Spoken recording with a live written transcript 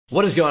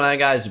What is going on,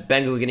 guys?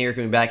 Bengal King here,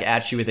 coming back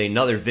at you with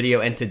another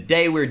video, and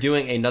today we're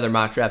doing another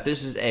mock draft.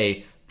 This is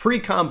a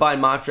pre-combine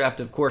mock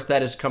draft. Of course,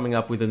 that is coming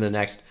up within the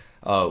next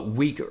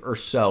week or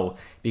so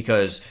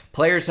because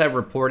players have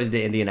reported to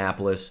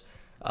Indianapolis.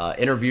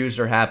 Interviews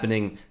are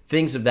happening,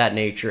 things of that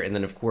nature, and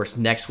then of course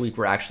next week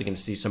we're actually going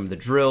to see some of the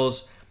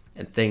drills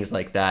and things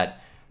like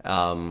that,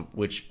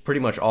 which pretty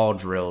much all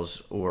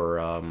drills, or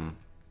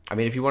I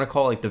mean, if you want to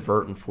call like the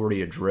vert and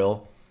 40 a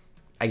drill,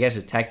 I guess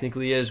it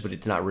technically is, but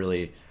it's not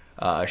really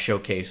a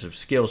showcase of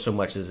skill so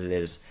much as it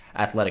is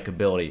athletic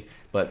ability.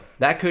 But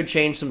that could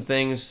change some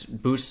things,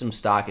 boost some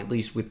stock, at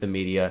least with the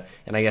media,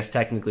 and I guess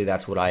technically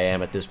that's what I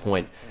am at this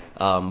point.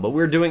 But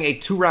we're doing a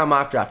 2-round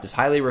mock draft. It's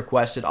highly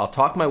requested. I'll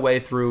talk my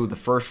way through the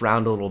first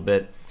round a little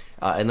bit,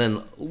 and then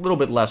a little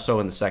bit less so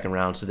in the second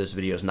round, so this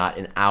video is not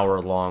an hour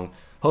long.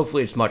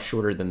 Hopefully it's much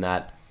shorter than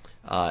that,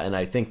 and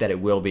I think that it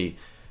will be.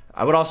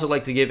 I would also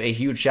like to give a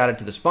huge shout out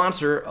to the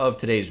sponsor of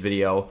today's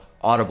video,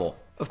 Audible.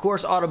 Of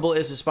course, Audible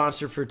is a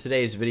sponsor for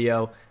today's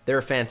video. They're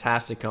a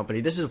fantastic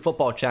company. This is a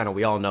football channel.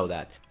 We all know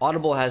that.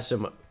 Audible has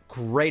some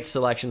great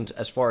selections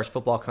as far as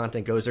football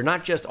content goes. They're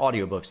not just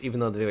audiobooks,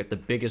 even though they've got the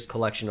biggest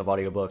collection of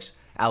audiobooks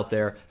out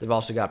there. They've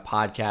also got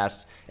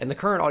podcasts. And the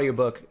current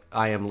audiobook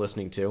I am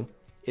listening to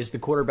is The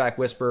Quarterback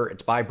Whisperer.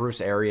 It's by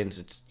Bruce Arians.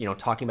 It's, you know,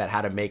 talking about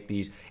how to make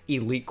these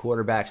elite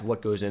quarterbacks,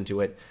 what goes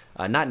into it.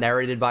 Not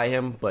narrated by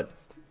him, but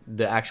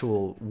the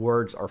actual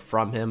words are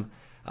from him.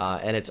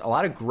 And it's a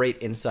lot of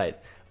great insight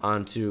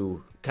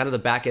onto kind of the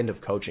back end of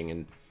coaching,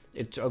 and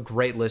it's a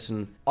great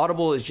listen.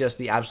 Audible is just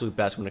the absolute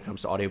best when it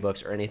comes to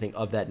audiobooks or anything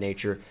of that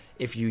nature.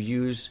 If you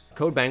use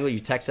code BANGLE, you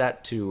text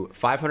that to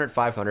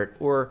 500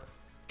 or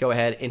go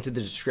ahead into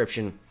the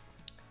description,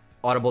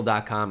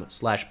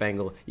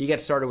 audible.com/BANGLE. You get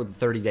started with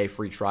a 30-day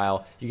free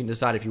trial. You can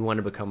decide if you want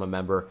to become a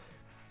member.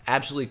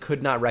 Absolutely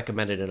could not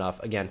recommend it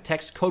enough. Again,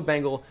 text code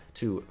BANGLE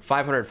to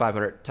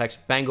 500,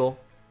 text BANGLE,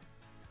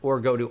 or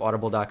go to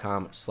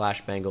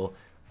audible.com/BANGLE.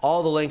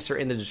 All the links are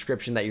in the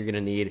description that you're going to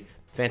need.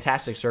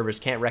 Fantastic service.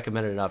 Can't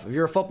recommend it enough. If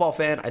you're a football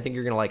fan, I think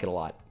you're going to like it a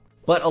lot.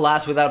 But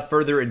alas, without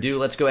further ado,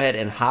 let's go ahead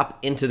and hop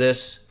into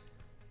this.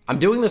 I'm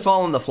doing this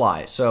all on the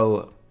fly.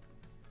 So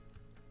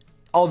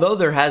although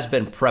there has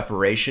been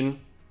preparation,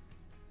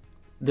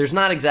 there's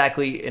not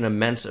exactly an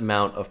immense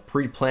amount of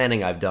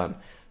pre-planning I've done.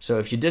 So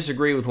if you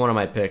disagree with one of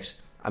my picks,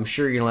 I'm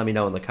sure you're going to let me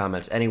know in the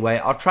comments. Anyway,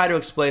 I'll try to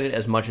explain it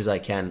as much as I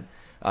can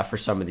for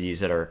some of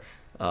these that are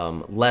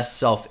less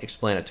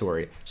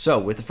self-explanatory. So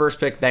with the first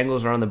pick,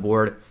 Bengals are on the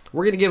board.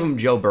 We're going to give them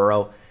Joe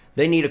Burrow.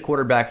 They need a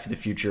quarterback for the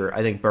future.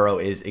 I think Burrow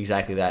is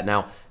exactly that.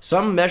 Now,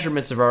 some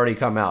measurements have already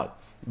come out.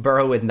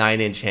 Burrow with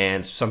 9-inch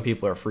hands. Some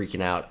people are freaking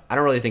out. I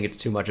don't really think it's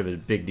too much of a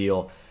big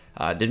deal.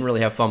 Didn't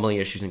really have fumbling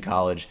issues in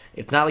college.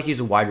 It's not like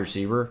he's a wide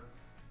receiver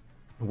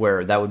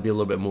where that would be a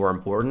little bit more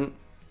important.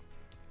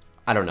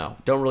 I don't know.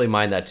 Don't really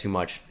mind that too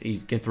much. He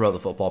can throw the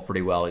football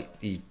pretty well.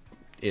 He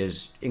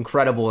is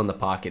incredible in the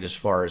pocket as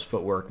far as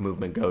footwork,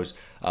 movement goes.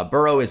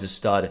 Burrow is a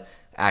stud,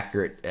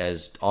 accurate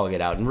as all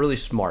get out, and really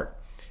smart.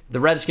 The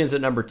Redskins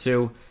at number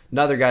 2,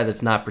 another guy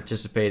that's not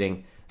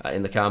participating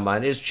in the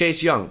combine is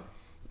Chase Young,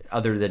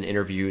 other than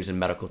interviews and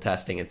medical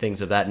testing and things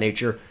of that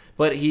nature.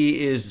 But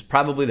he is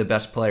probably the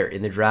best player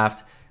in the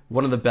draft,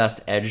 one of the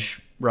best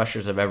edge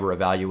rushers I've ever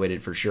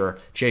evaluated for sure.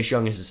 Chase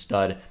Young is a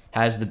stud,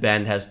 has the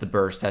bend, has the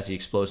burst, has the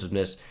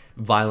explosiveness,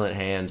 violent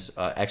hands,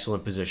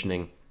 excellent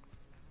positioning.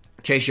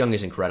 Chase Young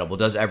is incredible,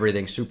 does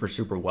everything super,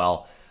 super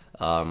well,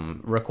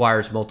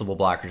 requires multiple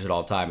blockers at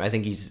all time. I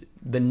think he's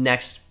the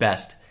next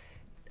best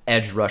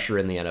edge rusher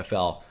in the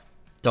NFL.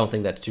 Don't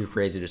think that's too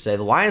crazy to say.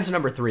 The Lions are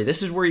number 3.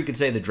 This is where you could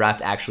say the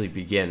draft actually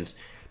begins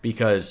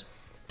because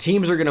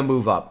teams are going to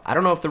move up. I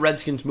don't know if the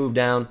Redskins move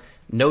down.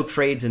 No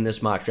trades in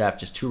this mock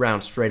draft, just 2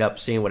 rounds straight up,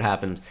 seeing what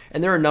happens.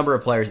 And there are a number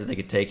of players that they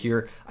could take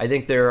here. I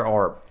think there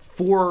are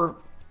 4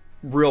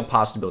 real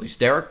possibilities.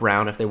 Derek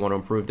Brown, if they want to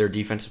improve their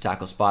defensive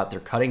tackle spot,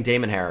 they're cutting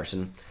Damon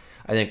Harrison.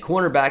 I think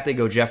cornerback, they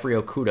go Jeffrey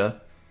Okudah.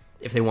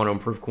 If they want to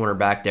improve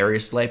cornerback,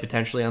 Darius Slay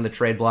potentially on the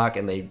trade block,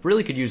 and they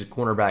really could use a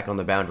cornerback on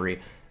the boundary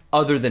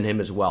other than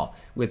him as well,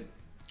 with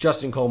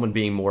Justin Coleman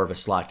being more of a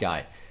slot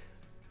guy.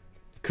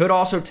 Could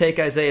also take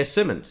Isaiah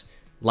Simmons.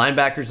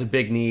 Linebacker's a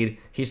big need.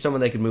 He's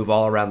someone they can move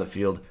all around the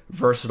field.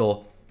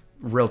 Versatile,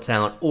 real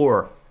talent.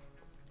 Or,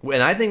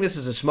 and I think this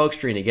is a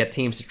smokescreen to get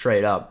teams to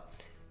trade up.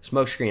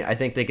 Smokescreen, I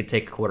think they could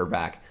take a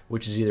quarterback,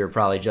 which is either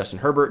probably Justin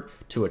Herbert,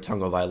 Tua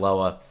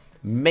Tagovailoa,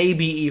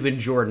 maybe even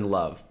Jordan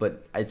Love.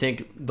 But I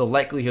think the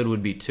likelihood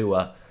would be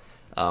Tua,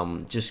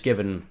 just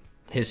given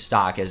his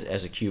stock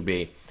as a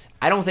QB.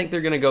 I don't think they're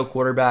going to go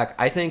quarterback.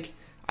 I think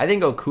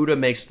Okudah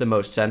makes the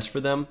most sense for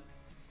them.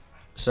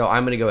 So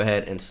I'm going to go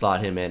ahead and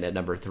slot him in at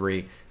number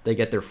 3. They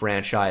get their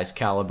franchise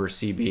caliber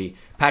CB,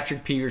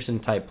 Patrick Peterson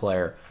type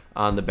player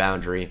on the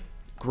boundary.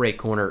 Great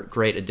corner,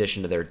 great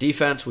addition to their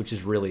defense, which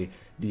is really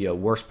the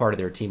worst part of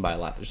their team by a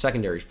lot. Their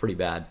secondary is pretty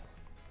bad.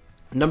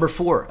 Number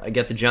 4, I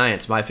get the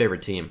Giants, my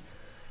favorite team.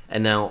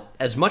 And now,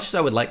 as much as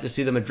I would like to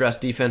see them address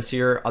defense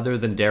here, other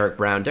than Derek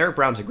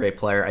Brown's a great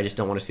player. I just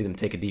don't want to see them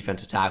take a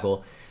defensive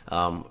tackle.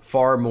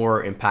 Far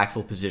more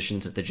impactful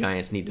positions that the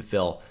Giants need to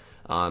fill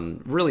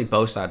on really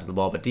both sides of the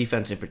ball, but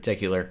defense in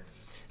particular.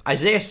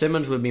 Isaiah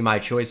Simmons would be my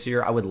choice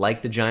here. I would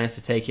like the Giants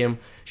to take him.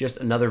 Just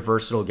another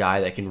versatile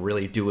guy that can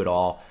really do it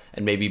all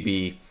and maybe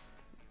be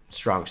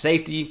strong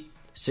safety,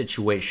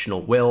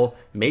 situational will,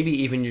 maybe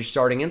even your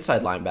starting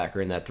inside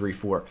linebacker in that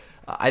 3-4.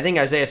 I think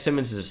Isaiah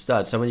Simmons is a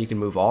stud, someone you can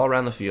move all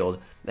around the field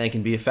and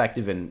can be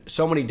effective in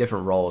so many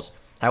different roles.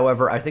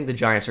 However, I think the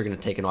Giants are going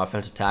to take an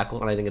offensive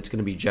tackle, and I think it's going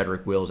to be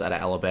Jedrick Wills out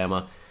of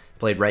Alabama.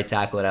 Played right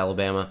tackle at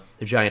Alabama.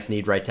 The Giants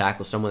need right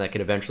tackle, someone that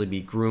could eventually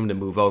be groomed to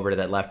move over to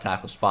that left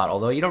tackle spot,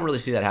 although you don't really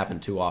see that happen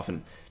too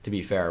often, to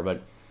be fair.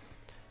 But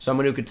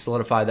someone who could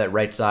solidify that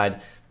right side,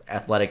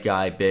 athletic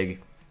guy,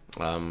 big,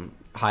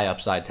 high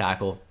upside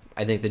tackle.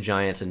 I think the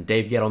Giants, and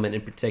Dave Gettleman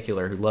in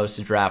particular, who loves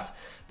to draft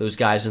those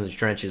guys in the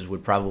trenches,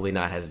 would probably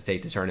not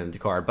hesitate to turn in the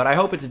card. But I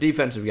hope it's a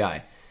defensive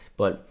guy.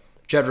 But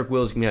Jedrick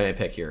Wills is going to be my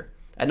pick here.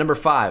 At number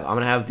 5, I'm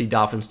going to have the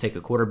Dolphins take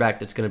a quarterback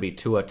that's going to be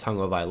Tua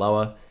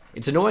Tagovailoa.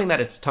 It's annoying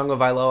that it's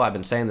Tagovailoa. I've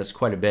been saying this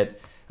quite a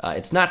bit.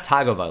 It's not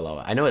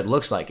Tagovailoa. I know it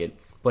looks like it,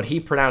 but he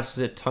pronounces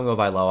it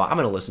Tagovailoa. I'm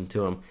going to listen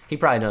to him. He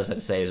probably knows how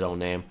to say his own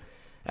name.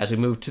 As we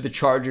move to the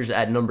Chargers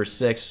at number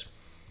 6,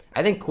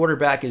 I think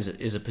quarterback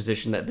is a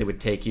position that they would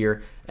take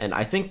here, and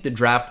I think the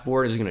draft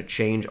board is going to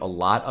change a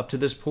lot up to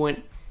this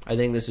point. I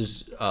think this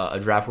is a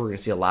draft where we're going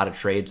to see a lot of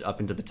trades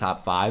up into the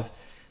top 5,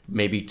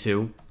 maybe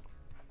 2,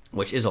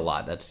 which is a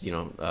lot. That's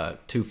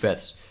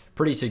 2/5,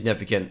 pretty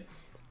significant.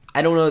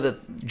 I don't know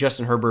that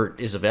Justin Herbert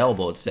is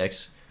available at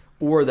 6,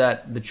 or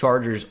that the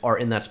Chargers are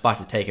in that spot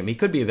to take him. He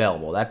could be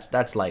available.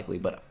 That's likely,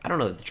 but I don't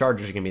know that the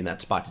Chargers are going to be in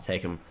that spot to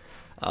take him.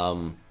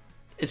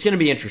 It's going to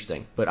be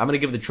interesting, but I'm going to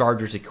give the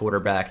Chargers a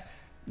quarterback.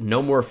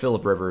 No more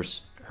Phillip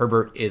Rivers.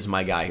 Herbert is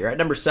my guy here. At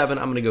number 7,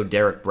 I'm going to go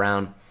Derek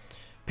Brown.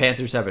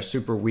 Panthers have a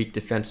super weak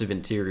defensive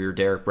interior.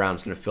 Derek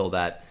Brown's going to fill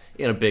that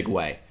in a big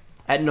way.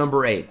 At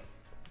number 8,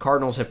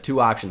 Cardinals have 2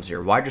 options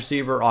here. Wide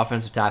receiver,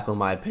 offensive tackle, in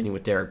my opinion,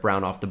 with Derek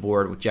Brown off the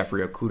board, with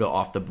Jeffrey Okudah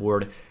off the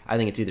board. I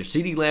think it's either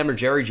CeeDee Lamb or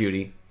Jerry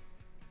Jeudy,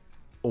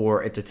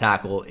 or it's a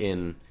tackle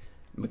in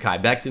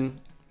Mekhi Becton,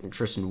 in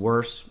Tristan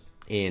Wirfs,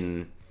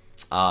 in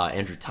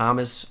Andrew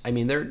Thomas. I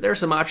mean, there's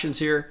some options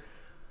here.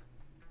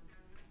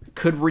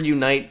 Could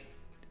reunite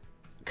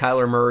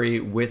Kyler Murray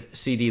with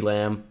CeeDee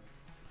Lamb,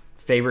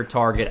 favorite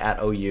target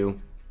at OU.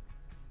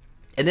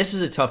 And this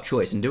is a tough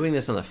choice. And doing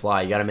this on the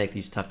fly, you got to make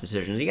these tough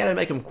decisions. You got to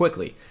make them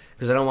quickly,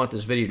 because I don't want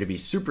this video to be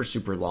super,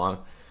 super long.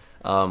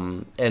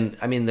 And,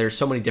 I mean, there's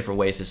so many different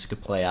ways this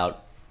could play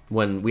out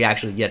when we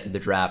actually get to the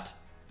draft.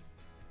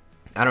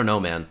 I don't know,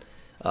 man.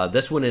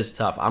 This one is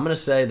tough. I'm going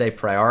to say they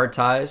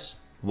prioritize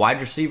wide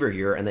receiver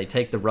here, and they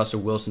take the Russell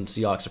Wilson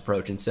Seahawks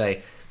approach and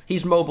say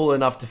he's mobile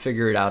enough to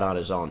figure it out on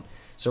his own.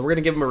 So we're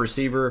going to give him a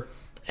receiver,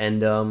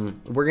 and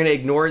we're going to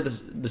ignore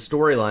the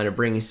storyline of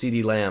bringing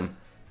CeeDee Lamb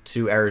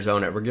to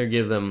Arizona. We're going to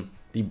give them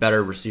the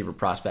better receiver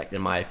prospect,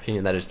 in my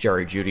opinion. That is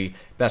Jerry Jeudy,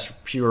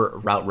 best pure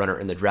route runner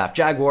in the draft.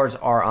 Jaguars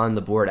are on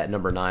the board at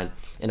number 9,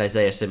 and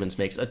Isaiah Simmons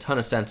makes a ton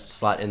of sense to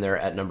slot in there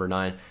at number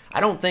 9. I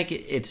don't think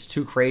it's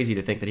too crazy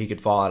to think that he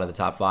could fall out of the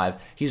top 5.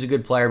 He's a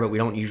good player, but we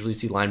don't usually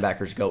see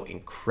linebackers go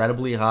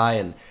incredibly high,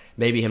 and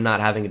maybe him not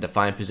having a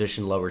defined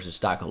position lowers his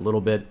stock a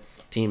little bit.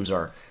 Teams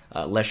are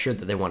less sure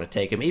that they want to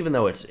take him, even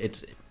though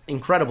it's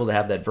incredible to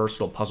have that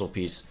versatile puzzle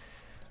piece.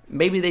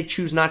 Maybe they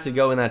choose not to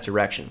go in that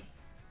direction.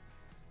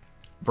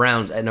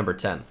 Browns at number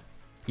 10.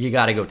 You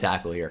got to go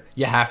tackle here.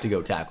 You have to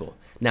go tackle.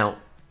 Now,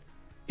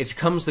 it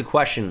comes the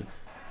question,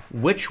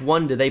 which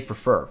one do they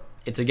prefer?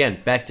 It's,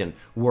 again, Becton,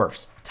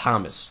 Wirfs,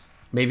 Thomas,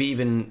 maybe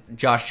even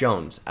Josh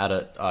Jones out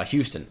of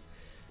Houston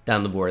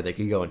down the board they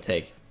could go and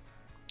take.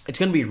 It's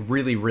going to be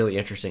really, really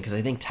interesting, because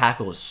I think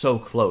tackle is so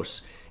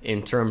close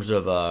in terms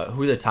of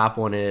who the top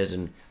one is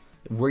and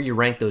where you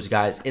rank those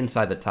guys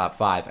inside the top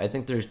 5. I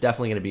think there's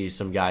definitely going to be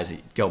some guys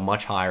that go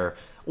much higher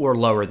or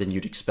lower than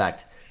you'd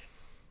expect.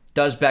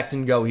 Does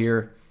Becton go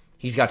here?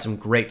 He's got some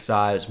great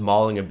size,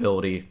 mauling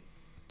ability,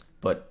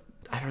 but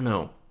I don't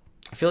know.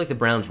 I feel like the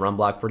Browns run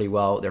block pretty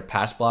well. Their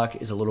pass block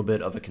is a little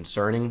bit of a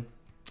concerning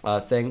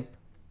thing.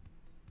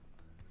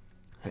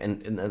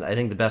 And I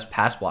think the best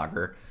pass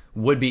blocker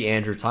would be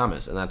Andrew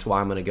Thomas, and that's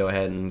why I'm going to go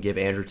ahead and give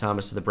Andrew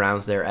Thomas to the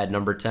Browns there at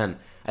number 10.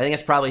 I think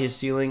that's probably his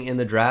ceiling in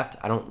the draft.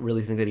 I don't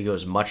really think that he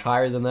goes much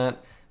higher than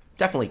that.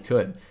 Definitely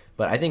could,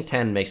 but I think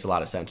 10 makes a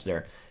lot of sense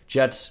there.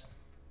 Jets,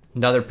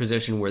 another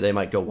position where they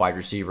might go wide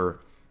receiver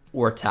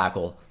or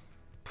tackle.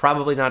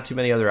 Probably not too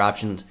many other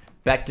options.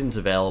 Becton's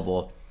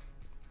available.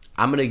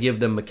 I'm going to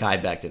give them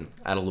Mekhi Becton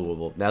out of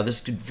Louisville. Now,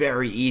 this could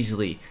very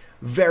easily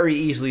be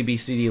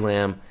CeeDee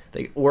Lamb,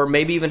 or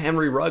maybe even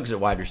Henry Ruggs at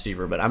wide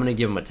receiver, but I'm going to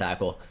give him a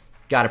tackle.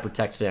 Got to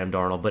protect Sam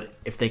Darnold, but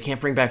if they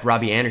can't bring back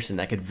Robbie Anderson,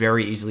 that could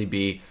very easily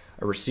be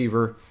a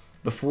receiver.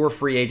 Before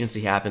free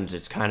agency happens,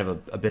 it's kind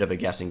of a bit of a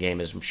guessing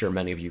game, as I'm sure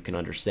many of you can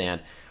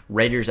understand.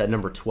 Raiders at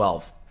number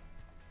 12.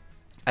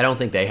 I don't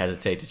think they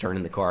hesitate to turn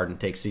in the card and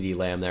take CeeDee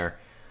Lamb there.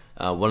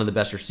 One of the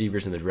best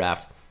receivers in the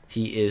draft.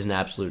 He is an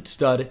absolute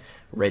stud.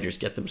 Raiders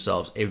get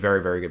themselves a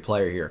very, very good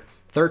player here.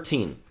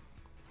 13.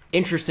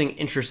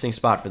 Interesting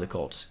spot for the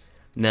Colts.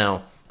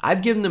 Now,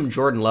 I've given them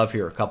Jordan Love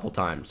here a couple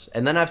times,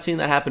 and then I've seen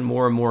that happen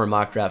more and more in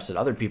mock drafts that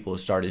other people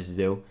have started to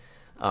do.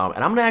 And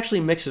I'm going to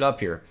actually mix it up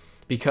here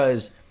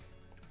because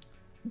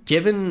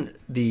given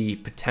the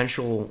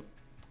potential,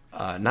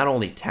 not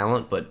only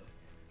talent, but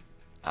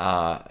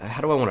how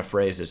do I want to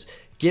phrase this?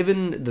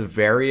 Given the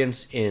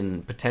variance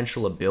in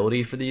potential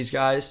ability for these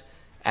guys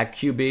at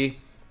QB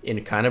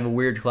in kind of a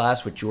weird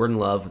class with Jordan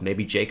Love,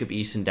 maybe Jacob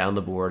Eason down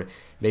the board,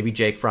 maybe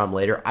Jake Fromm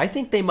later, I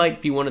think they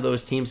might be one of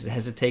those teams that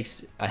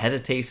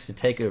hesitates to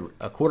take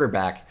a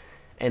quarterback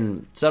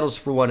and settles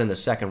for one in the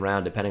second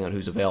round, depending on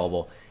who's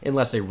available,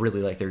 unless they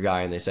really like their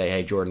guy and they say,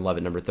 hey, Jordan Love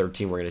at number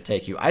 13, we're going to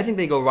take you. I think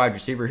they go wide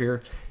receiver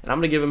here, and I'm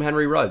going to give him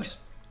Henry Ruggs.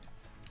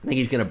 I think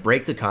he's going to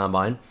break the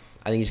combine.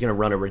 I think he's going to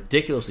run a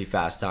ridiculously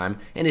fast time,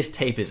 and his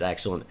tape is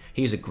excellent.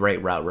 He's a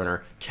great route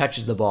runner,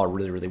 catches the ball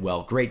really, really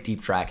well, great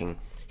deep tracking.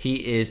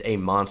 He is a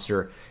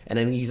monster, and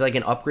then he's like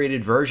an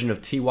upgraded version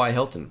of T.Y.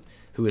 Hilton,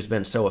 who has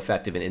been so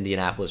effective in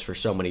Indianapolis for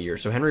so many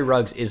years. So Henry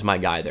Ruggs is my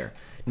guy there.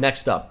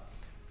 Next up,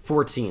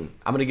 14.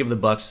 I'm going to give the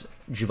Bucs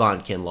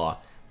Javon Kinlaw.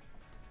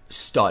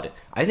 Stud.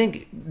 I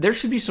think there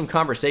should be some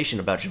conversation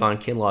about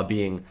Javon Kinlaw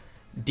being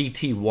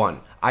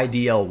DT1,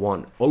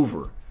 IDL1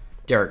 over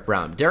Derek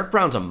Brown. Derek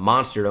Brown's a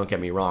monster, don't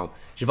get me wrong.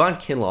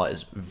 Javon Kinlaw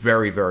is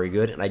very, very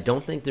good, and I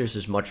don't think there's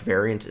as much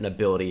variance in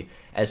ability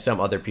as some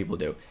other people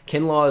do.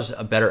 Kinlaw is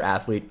a better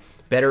athlete,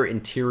 better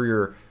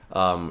interior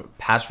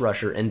pass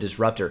rusher and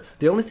disruptor.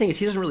 The only thing is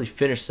he doesn't really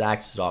finish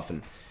sacks as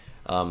often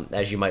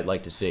as you might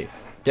like to see.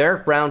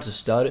 Derek Brown's a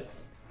stud,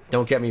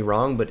 don't get me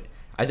wrong, but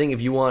I think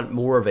if you want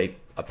more of a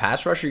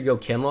pass rusher, you go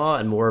Kinlaw,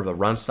 and more of a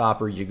run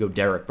stopper, you go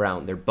Derek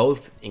Brown. They're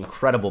both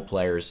incredible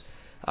players.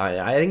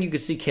 I think you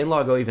could see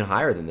Kinlaw go even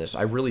higher than this.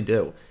 I really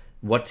do.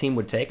 What team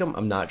would take him?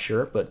 I'm not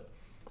sure, but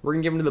we're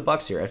going to give him to the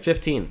Bucs here. At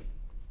 15,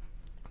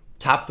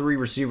 top 3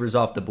 receivers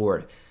off the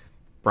board.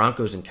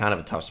 Broncos in kind of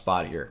a tough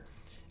spot here.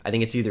 I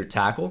think it's either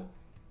tackle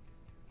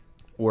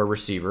or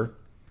receiver.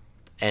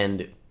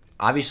 And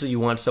obviously you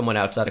want someone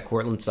outside of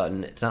Cortland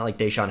Sutton. It's not like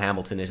Deshaun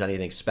Hamilton is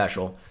anything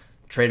special.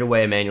 Trade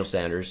away Emmanuel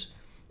Sanders.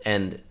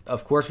 And,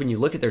 of course, when you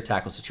look at their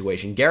tackle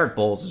situation, Garrett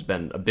Bowles has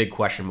been a big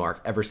question mark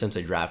ever since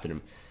they drafted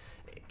him.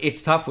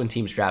 It's tough when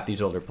teams draft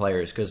these older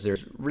players because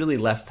there's really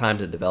less time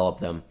to develop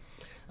them.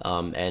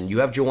 And you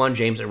have Juwan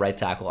James at right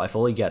tackle. I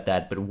fully get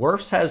that. But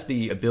Wirfs has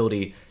the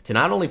ability to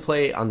not only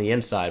play on the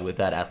inside with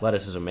that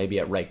athleticism, maybe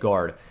at right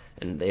guard,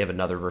 and they have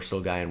another versatile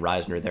guy in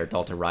Reisner there,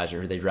 Dalton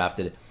Reisner, who they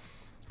drafted.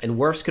 And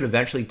Wirfs could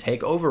eventually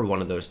take over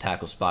one of those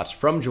tackle spots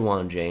from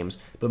Juwan James,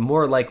 but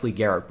more likely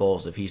Garrett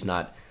Bowles if he's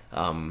not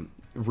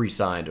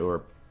re-signed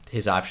or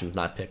his option's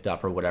not picked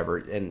up or whatever,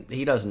 and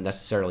he doesn't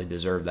necessarily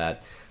deserve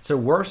that. So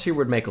Wirfs here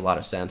would make a lot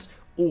of sense.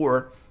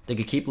 Or they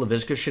could keep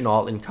Laviska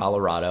Shenault in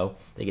Colorado.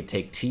 They could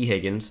take T.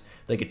 Higgins.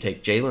 They could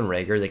take Jalen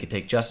Reagor. They could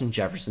take Justin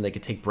Jefferson. They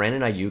could take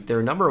Brandon Ayuk. There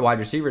are a number of wide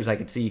receivers I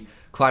could see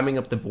climbing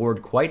up the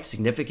board quite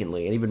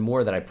significantly, and even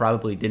more that I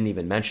probably didn't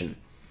even mention.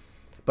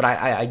 But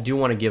I do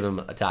want to give him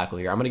a tackle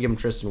here. I'm going to give him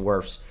Tristan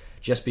Wirfs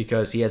just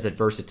because he has that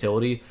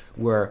versatility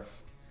where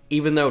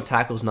even though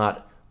tackle's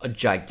not a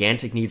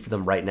gigantic need for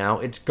them right now,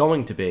 it's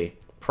going to be,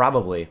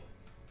 probably.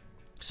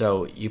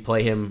 So you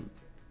play him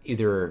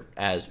either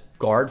as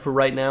guard for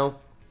right now,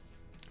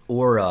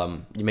 or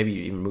you maybe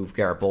even move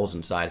Garrett Bowles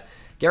inside.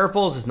 Garrett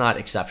Bowles is not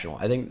exceptional.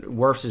 I think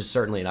Wirfs is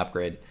certainly an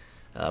upgrade,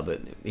 but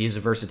he has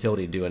the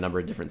versatility to do a number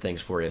of different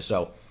things for you.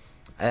 So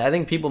I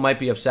think people might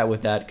be upset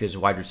with that because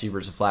wide receiver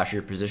is a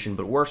flashier position,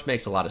 but Wirfs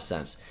makes a lot of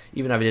sense,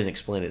 even if I didn't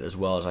explain it as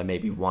well as I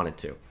maybe wanted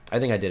to. I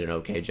think I did an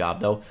okay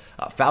job, though.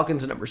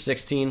 Falcons at number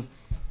 16.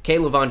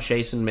 K'Lavon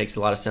Chasen makes a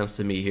lot of sense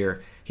to me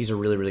here. He's a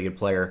really, really good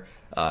player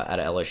out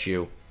of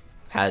LSU.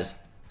 Has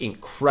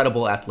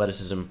incredible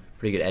athleticism,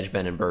 pretty good edge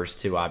bend and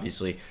burst too,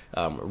 obviously.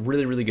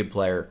 Really, really good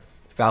player.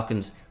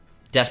 Falcons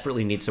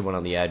desperately need someone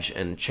on the edge,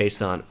 and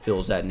Chasen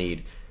fills that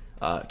need.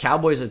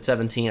 Cowboys at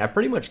 17. I've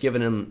pretty much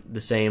given him the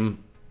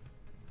same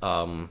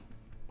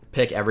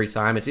pick every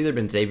time. It's either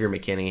been Xavier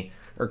McKinney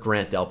or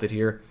Grant Delpit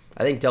here.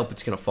 I think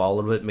Delpit's going to fall a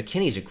little bit.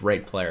 McKinney's a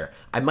great player.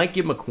 I might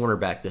give him a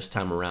cornerback this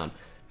time around.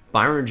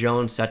 Byron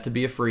Jones set to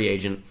be a free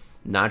agent.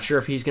 Not sure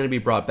if he's going to be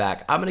brought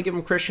back. I'm going to give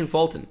him Christian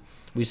Fulton.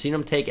 We've seen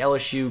him take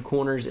LSU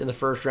corners in the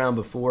first round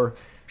before.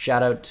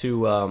 Shout out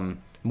to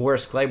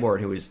Morris Claiborne,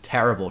 who was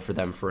terrible for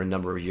them for a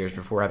number of years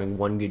before having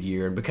one good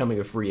year and becoming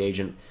a free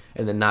agent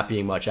and then not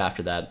being much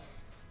after that.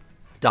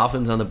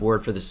 Dolphins on the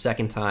board for the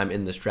second time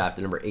in this draft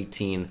at number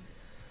 18.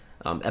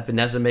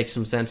 Epineza makes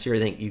some sense here. I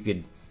think you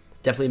could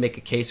definitely make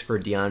a case for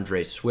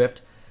DeAndre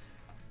Swift.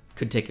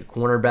 Could take a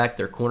cornerback.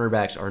 Their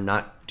cornerbacks are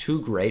not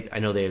too great. I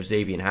know they have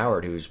Xavier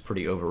Howard, who's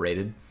pretty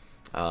overrated.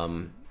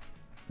 That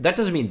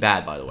doesn't mean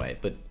bad, by the way,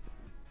 but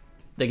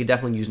they could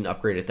definitely use an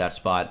upgrade at that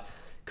spot.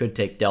 Could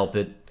take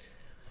Delpit.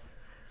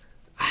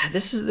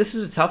 This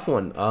is a tough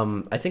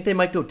one. I think they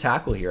might go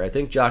tackle here. I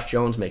think Josh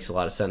Jones makes a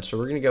lot of sense, so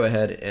we're going to go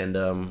ahead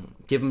and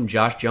give him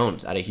Josh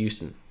Jones out of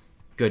Houston.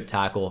 Good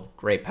tackle,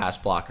 great pass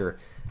blocker,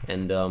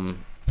 and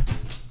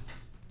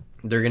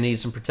they're going to need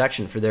some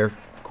protection for their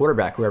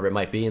quarterback, whoever it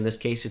might be. In this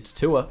case, it's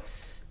Tua,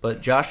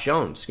 but Josh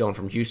Jones going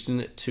from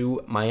Houston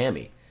to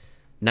Miami.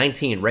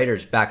 19,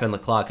 Raiders back on the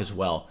clock as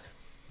well.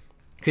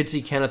 Could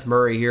see Kenneth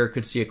Murray here.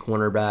 Could see a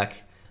cornerback.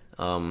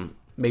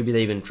 Maybe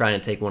they even try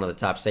and take one of the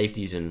top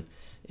safeties in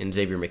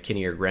Xavier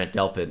McKinney or Grant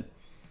Delpit.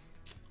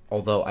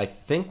 Although I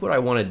think what I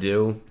want to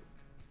do,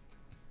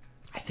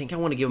 I think I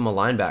want to give him a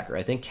linebacker.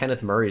 I think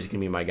Kenneth Murray is going to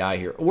be my guy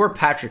here. Or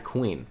Patrick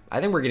Queen.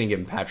 I think we're going to give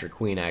him Patrick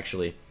Queen,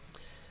 actually.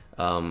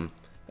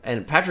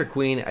 And Patrick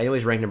Queen, I know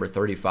he's ranked number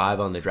 35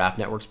 on the Draft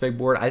Network's big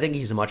board. I think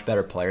he's a much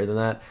better player than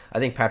that. I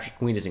think Patrick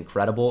Queen is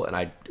incredible, and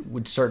I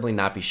would certainly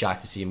not be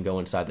shocked to see him go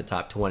inside the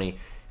top 20.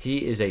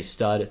 He is a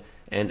stud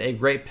and a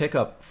great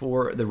pickup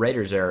for the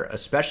Raiders there,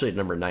 especially at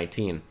number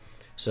 19.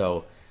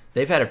 So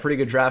they've had a pretty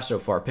good draft so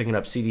far, picking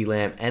up CeeDee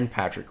Lamb and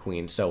Patrick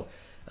Queen. So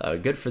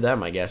good for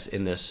them, I guess,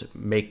 in this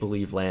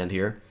make-believe land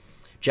here.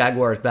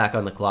 Jaguars back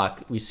on the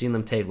clock. We've seen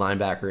them take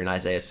linebacker in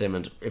Isaiah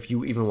Simmons, if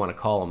you even want to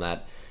call him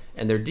that.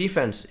 And their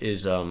defense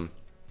is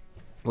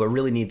what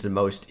really needs the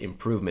most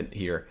improvement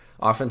here.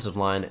 Offensive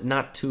line,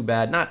 not too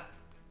bad. Not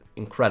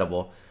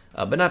incredible,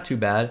 but not too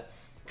bad.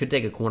 Could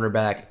take a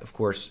cornerback. Of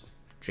course,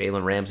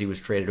 Jalen Ramsey was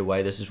traded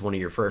away. This is one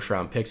of your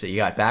first-round picks that you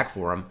got back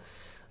for him.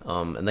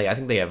 And I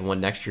think they have one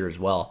next year as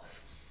well.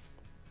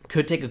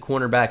 Could take a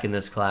cornerback in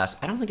this class.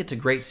 I don't think it's a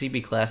great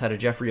CB class out of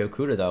Jeffrey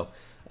Okudah, though,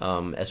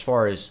 as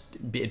far as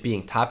it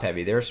being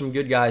top-heavy. There are some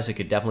good guys that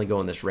could definitely go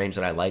in this range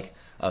that I like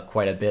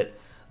quite a bit,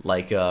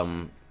 like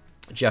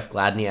Jeff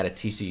Gladney out of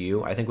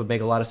TCU, I think would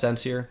make a lot of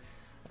sense here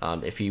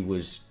if he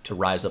was to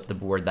rise up the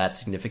board that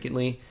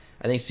significantly.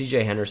 I think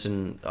CJ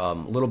Henderson, a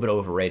little bit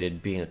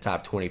overrated, being a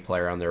top 20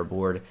 player on their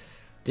board.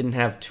 Didn't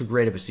have too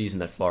great of a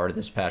season at Florida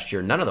this past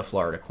year. None of the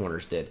Florida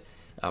corners did,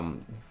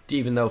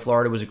 even though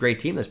Florida was a great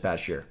team this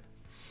past year.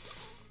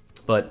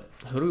 But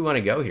who do we want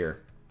to go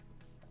here?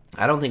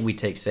 I don't think we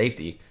take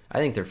safety. I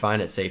think they're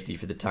fine at safety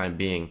for the time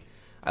being.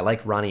 I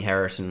like Ronnie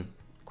Harrison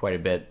quite a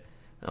bit.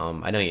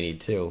 I know you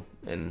need two,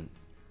 and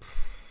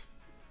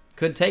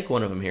could take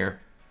one of them here.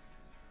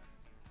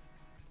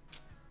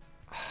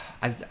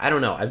 I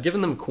don't know. I've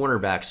given them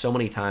cornerback so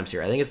many times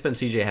here. I think it's been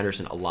CJ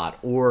Henderson a lot,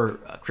 or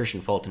Christian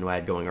Fulton, who I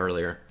had going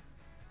earlier.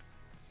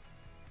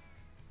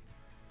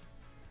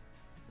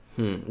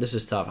 This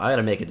is tough. I got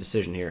to make a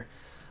decision here.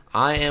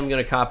 I am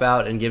going to cop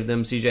out and give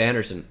them CJ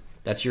Henderson.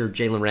 That's your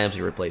Jalen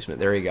Ramsey replacement.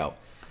 There you go.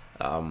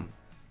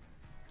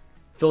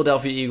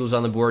 Philadelphia Eagles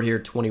on the board here,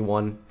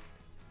 21.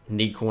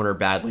 Need corner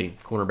badly.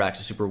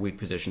 Cornerback's a super weak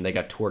position. They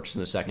got torched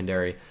in the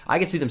secondary. I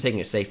could see them taking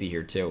a safety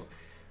here, too.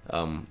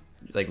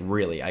 Like,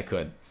 really, I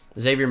could.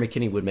 Xavier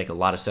McKinney would make a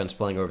lot of sense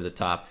playing over the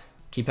top.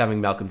 Keep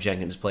having Malcolm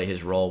Jenkins play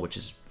his role, which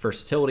is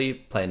versatility,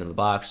 playing in the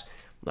box,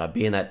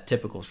 being that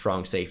typical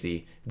strong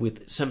safety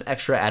with some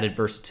extra added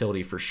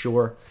versatility for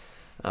sure.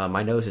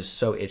 My nose is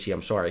so itchy.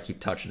 I'm sorry. I keep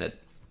touching it.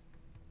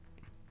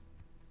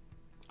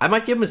 I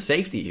might give him a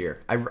safety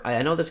here.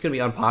 I know that's going to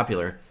be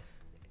unpopular.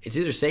 It's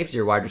either safety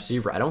or wide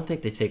receiver. I don't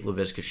think they take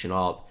Laviska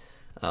Shenault.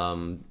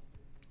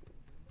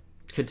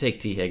 Could take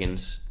T.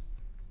 Higgins.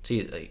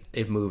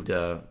 They've moved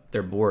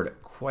their board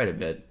quite a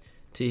bit.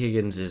 T.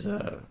 Higgins is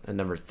a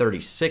number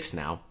 36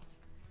 now.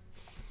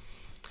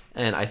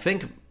 And I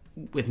think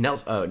with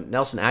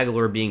Nelson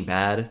Aguilar being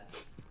bad,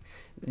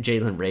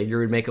 Jalen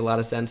Reagor would make a lot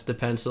of sense to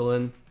pencil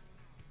in.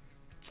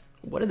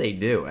 What do they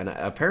do? And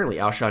apparently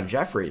Alshon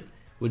Jeffrey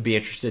would be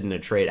interested in a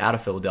trade out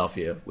of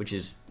Philadelphia, which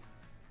is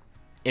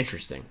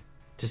interesting,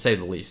 to say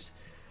the least.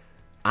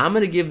 I'm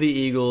going to give the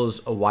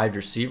Eagles a wide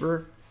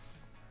receiver,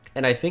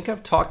 and I think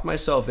I've talked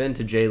myself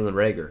into Jalen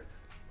Reagor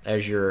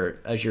as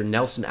your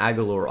Nelson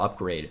Aguilar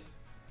upgrade.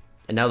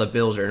 And now the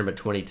Bills are number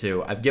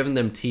 22. I've given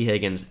them T.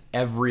 Higgins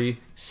every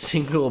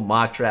single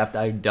mock draft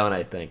I've done,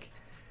 I think.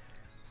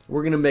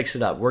 We're going to mix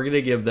it up. We're going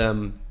to give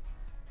them,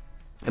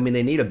 I mean,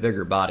 they need a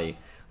bigger body.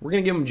 We're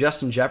going to give them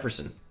Justin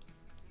Jefferson.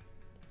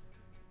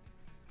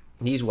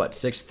 He's what,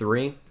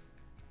 6'3"?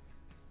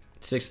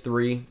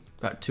 6'3",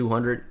 about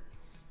 200.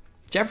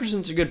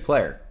 Jefferson's a good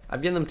player.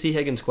 I've given them T.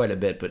 Higgins quite a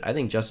bit, but I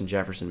think Justin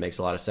Jefferson makes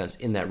a lot of sense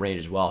in that range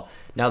as well.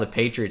 Now the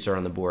Patriots are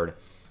on the board.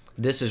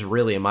 This is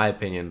really, in my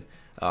opinion,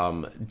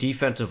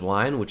 defensive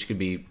line, which could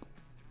be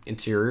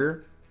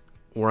interior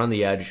or on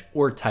the edge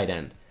or tight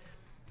end.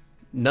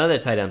 None of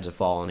the tight ends have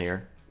fallen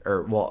here.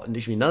 Or, well,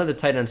 none of the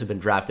tight ends have been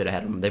drafted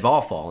ahead of them. They've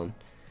all fallen.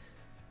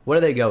 Where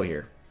do they go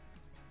here?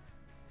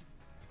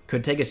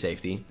 Could take a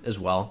safety as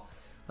well.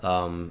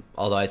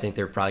 Although I think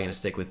they're probably going to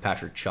stick with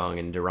Patrick Chung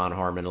and Deron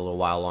Harmon a little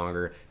while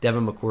longer.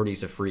 Devin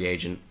McCourty's a free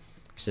agent.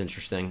 It's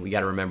interesting. We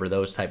got to remember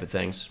those type of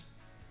things.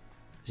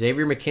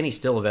 Xavier McKinney's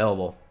still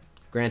available.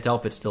 Grant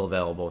Delpit's still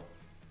available.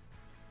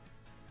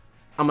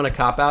 I'm going to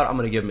cop out. I'm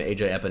going to give him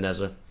AJ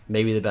Epineza,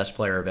 maybe the best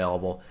player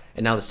available.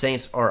 And now the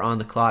Saints are on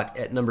the clock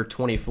at number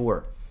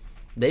 24.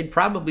 They'd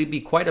probably be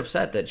quite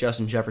upset that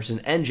Justin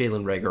Jefferson and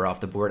Jalen Reagor are off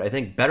the board. I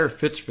think better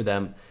fits for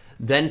them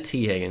than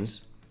T.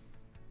 Higgins.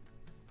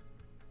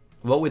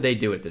 What would they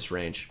do at this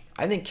range?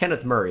 I think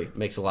Kenneth Murray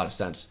makes a lot of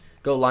sense.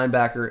 Go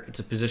linebacker. It's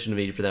a position of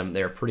need for them.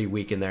 They're pretty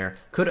weak in there.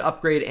 Could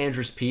upgrade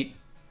Andrews Pete.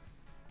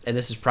 And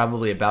this is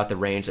probably about the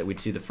range that we'd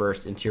see the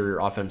first interior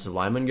offensive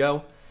lineman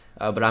go.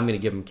 But I'm going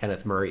to give him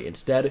Kenneth Murray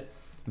instead.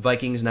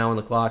 Vikings now on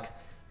the clock.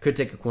 Could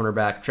take a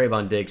cornerback.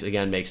 Trayvon Diggs,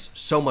 again, makes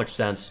so much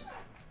sense.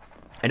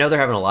 I know they're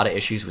having a lot of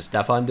issues with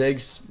Stephon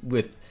Diggs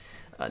with,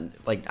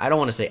 like, I don't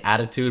want to say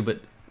attitude,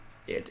 but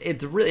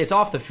it's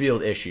off the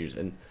field issues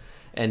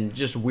and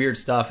just weird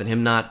stuff and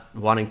him not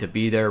wanting to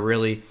be there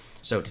really.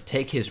 So to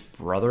take his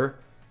brother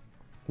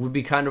would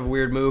be kind of a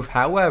weird move.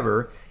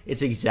 However,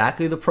 it's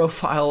exactly the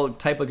profile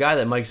type of guy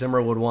that Mike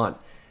Zimmer would want.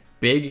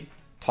 Big,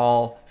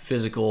 tall,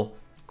 physical,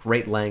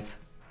 great length.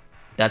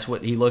 That's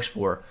what he looks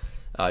for.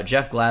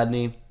 Jeff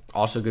Gladney,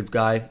 also a good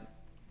guy.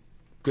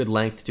 Good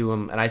length to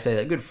him. And I say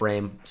that good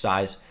frame,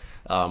 size.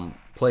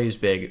 Plays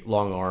big,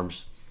 long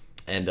arms.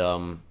 And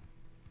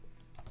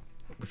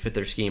would fit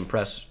their scheme.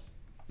 Press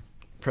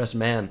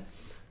man.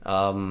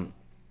 Noah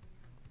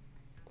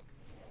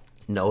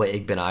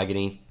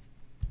Igbenogany,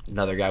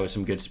 another guy with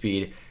some good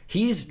speed.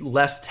 He's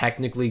less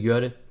technically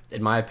good,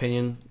 in my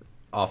opinion,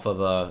 off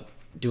of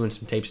doing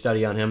some tape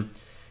study on him.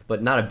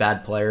 But not a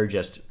bad player,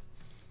 just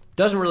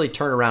doesn't really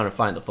turn around and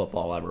find the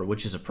football ever,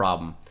 which is a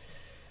problem.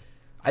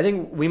 I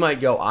think we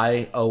might go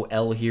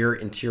IOL here,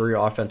 interior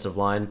offensive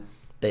line.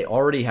 They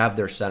already have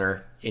their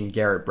center in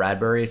Garrett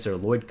Bradbury, so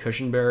Lloyd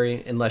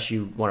Cushenberry, unless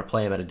you want to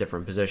play him at a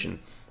different position.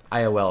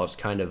 IOL is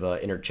kind of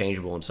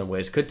interchangeable in some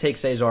ways. Could take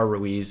Cesar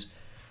Ruiz.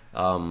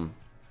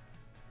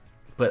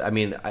 But, I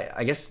mean,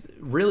 I guess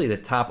really the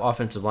top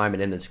offensive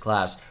linemen in this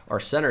class are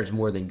centers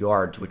more than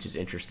guards, which is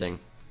interesting.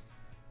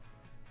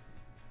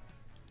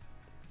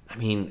 I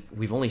mean,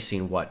 we've only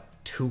seen, what,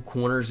 2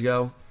 corners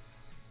go?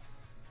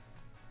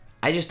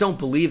 I just don't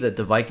believe that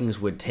the Vikings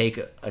would take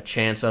a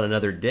chance on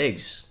another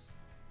Diggs.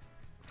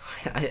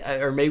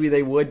 Or maybe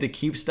they would to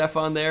keep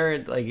Stephon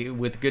there like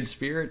with good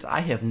spirits. I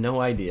have no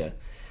idea.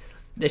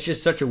 It's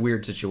just such a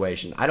weird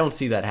situation. I don't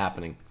see that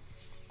happening.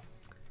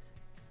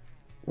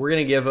 We're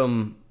going to give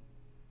them...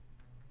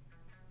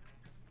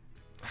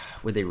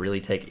 Would they really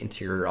take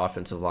interior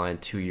offensive line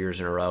 2 years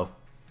in a row?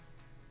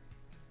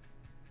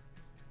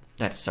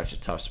 That's such a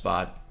tough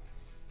spot.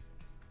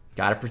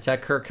 Got to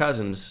protect Kirk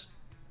Cousins.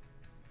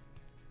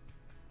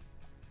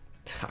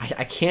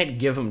 I can't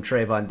give him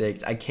Trayvon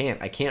Diggs. I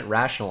can't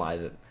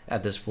rationalize it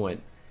at this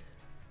point.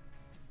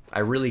 I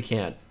really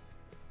can't.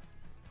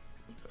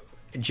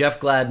 Jeff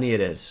Gladney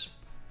it is.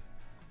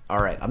 All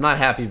right, I'm not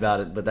happy about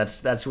it, but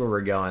that's where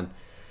we're going.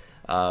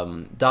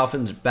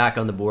 Dolphins back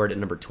on the board at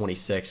number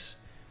 26.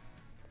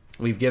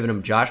 We've given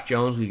him Josh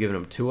Jones. We've given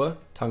him Tua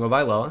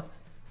Tagovailoa.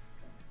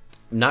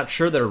 I'm not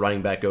sure that a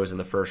running back goes in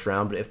the first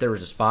round, but if there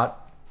was a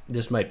spot,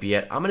 this might be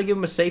it. I'm going to give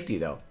him a safety,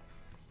 though.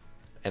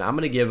 And I'm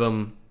going to give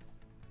him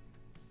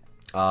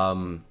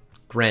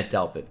Grant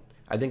Delpit.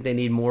 I think they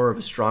need more of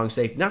a strong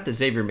safety. Not that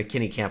Xavier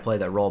McKinney can't play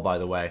that role, by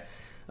the way.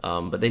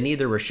 But they need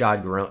the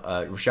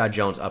Rashad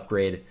Jones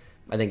upgrade.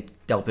 I think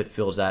Delpit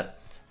fills that.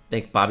 I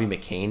think Bobby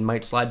McCain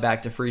might slide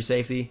back to free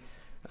safety.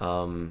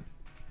 And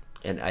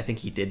I think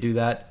he did do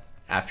that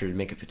after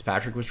Minka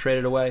Fitzpatrick was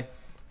traded away.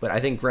 But I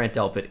think Grant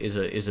Delpit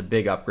is a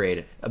big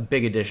upgrade, a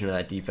big addition to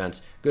that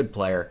defense. Good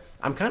player.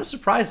 I'm kind of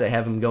surprised I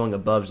have him going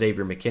above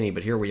Xavier McKinney,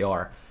 but here we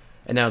are.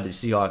 And now the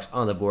Seahawks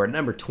on the board,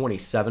 number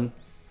 27.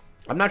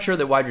 I'm not sure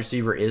that wide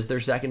receiver is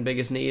their second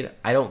biggest need.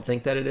 I don't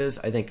think that it is.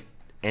 I think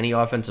any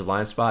offensive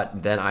line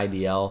spot, then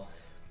IDL,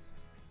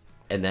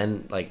 and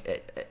then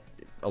like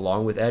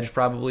along with edge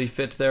probably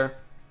fits there.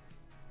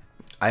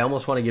 I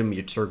almost want to give him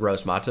Yetur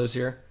Gross-Matos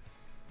here,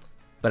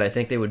 but I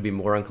think they would be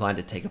more inclined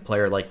to take a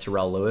player like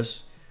Terrell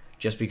Lewis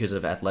just because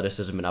of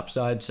athleticism and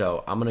upside.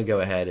 So I'm going to go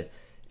ahead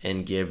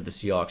and give the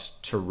Seahawks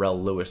Terrell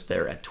Lewis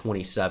there at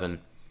 27.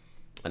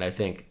 And I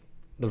think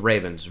the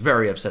Ravens,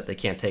 very upset they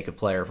can't take a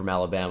player from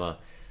Alabama,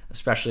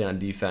 especially on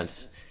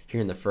defense here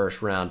in the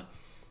first round.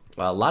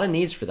 A lot of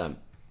needs for them.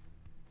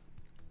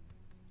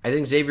 I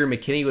think Xavier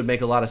McKinney would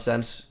make a lot of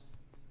sense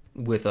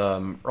with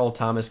Earl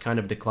Thomas kind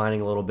of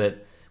declining a little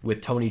bit,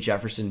 with Tony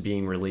Jefferson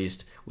being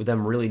released, with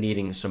them really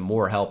needing some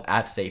more help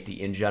at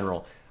safety in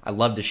general. I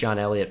love Deshaun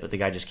Elliott, but the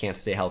guy just can't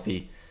stay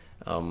healthy.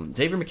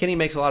 Xavier McKinney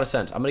makes a lot of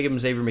sense. I'm going to give him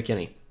Xavier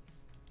McKinney.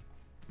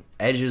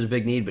 Edge is a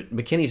big need, but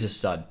McKinney's a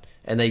stud.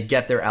 And they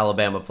get their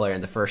Alabama player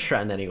in the first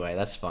round anyway.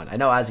 That's fun. I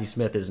know Ozzie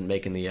Smith isn't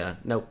making the...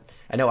 nope.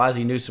 I know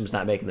Ozzie Newsome's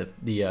not making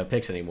the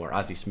picks anymore.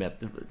 Ozzie Smith,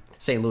 the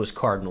St. Louis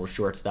Cardinals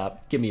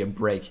shortstop. Give me a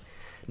break.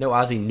 No,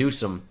 Ozzie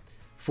Newsome,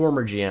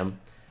 former GM,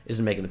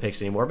 isn't making the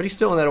picks anymore, but he's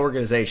still in that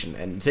organization,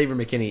 and Xavier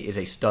McKinney is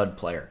a stud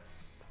player.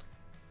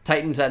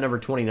 Titans at number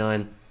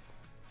 29.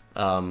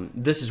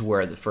 This is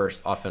where the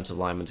first offensive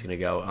lineman is going to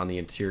go on the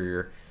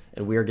interior,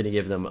 and we are going to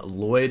give them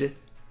Lloyd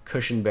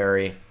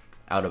Cushenberry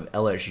out of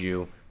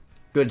LSU.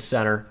 Good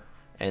center,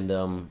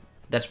 and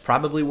that's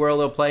probably where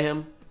they'll play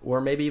him,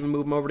 or maybe even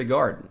move him over to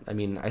guard. I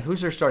mean,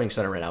 who's their starting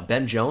center right now?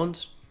 Ben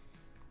Jones?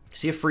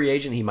 Is he a free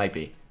agent? He might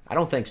be. I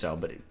don't think so,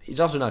 but he's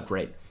also not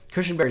great.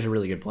 Cushenberry's a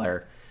really good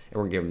player, and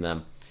we're going to give him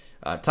them.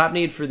 Top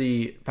need for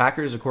the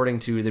Packers, according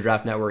to the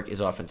Draft Network, is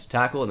offensive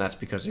tackle, and that's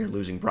because they're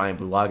losing Brian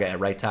Bulaga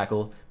at right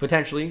tackle,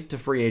 potentially to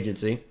free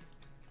agency.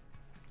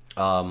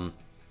 Obviously,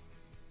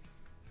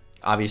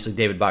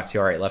 David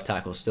Bakhtiari at left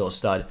tackle is still a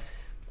stud.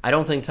 I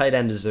don't think tight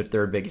end is their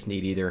third biggest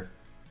need either.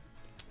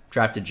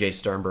 Drafted Jay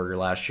Sternberger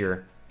last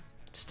year.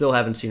 Still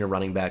haven't seen a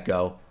running back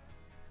go.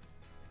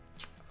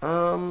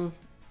 Who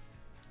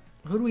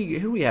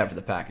do we have for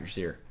the Packers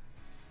here?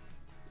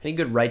 Any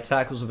good right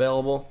tackles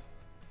available?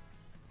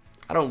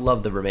 I don't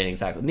love the remaining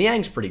tackles.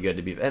 Niang's pretty good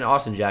to be, and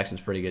Austin Jackson's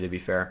pretty good to be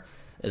fair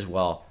as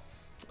well.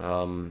 I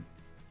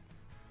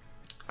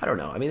don't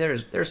know. I mean,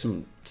 there's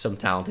some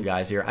talented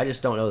guys here. I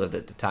just don't know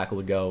that the tackle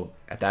would go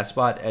at that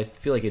spot. I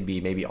feel like it'd be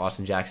maybe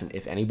Austin Jackson,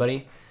 if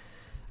anybody.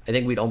 I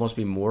think we'd almost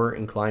be more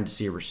inclined to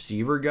see a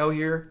receiver go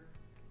here.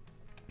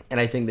 And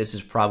I think this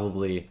is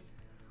probably...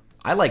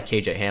 I like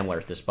KJ Hamler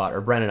at this spot,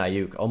 or Brandon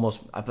Ayuk,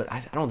 almost, but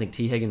I don't think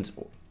T. Higgins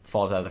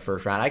falls out of the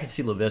first round. I could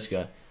see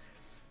Laviska,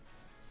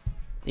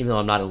 even though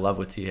I'm not in love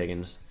with T.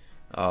 Higgins.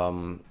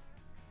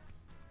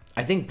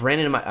 I think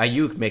Brandon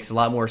Ayuk makes a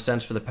lot more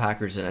sense for the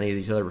Packers than any of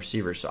these other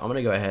receivers, so I'm going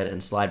to go ahead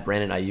and slide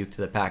Brandon Ayuk to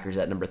the Packers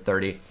at number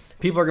 30.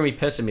 People are going to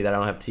be pissing me that I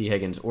don't have T.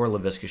 Higgins or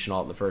Laviska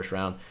Shenault in the first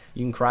round.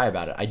 You can cry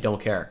about it. I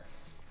don't care.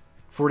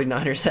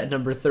 49ers at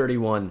number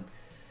 31.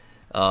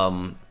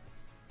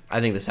 I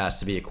think this has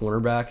to be a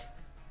cornerback.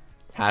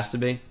 Has to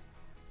be.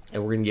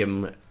 And we're going to give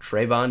him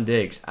Trayvon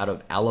Diggs out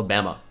of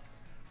Alabama.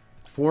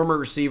 Former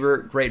receiver,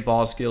 great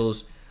ball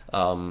skills.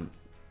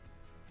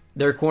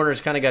 Their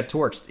corners kind of got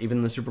torched, even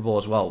in the Super Bowl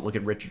as well. Look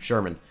at Richard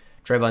Sherman.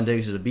 Trayvon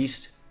Diggs is a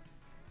beast.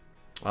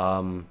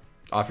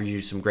 Offers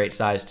you some great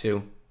size,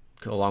 too,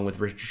 along with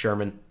Richard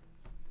Sherman.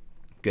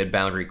 Good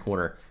boundary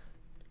corner.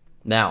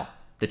 Now,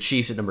 the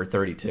Chiefs at number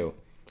 32.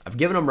 I've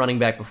given them running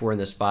back before in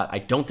this spot. I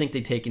don't think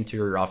they take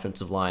interior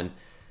offensive line.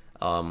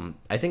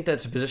 I think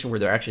that's a position where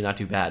they're actually not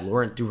too bad.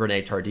 Laurent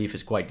Duvernay-Tardif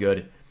is quite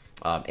good.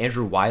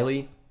 Andrew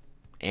Wiley,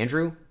 I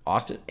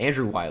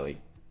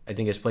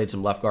think has played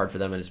some left guard for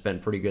them and has been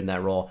pretty good in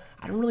that role.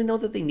 I don't really know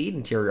that they need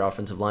interior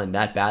offensive line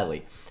that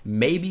badly.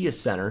 Maybe a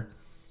center,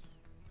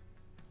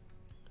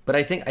 but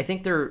I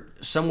think they're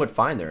somewhat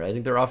fine there. I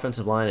think their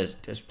offensive line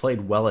has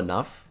played well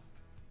enough.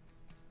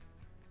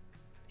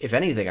 If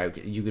anything,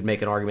 you could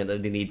make an argument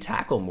that they need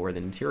tackle more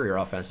than interior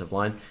offensive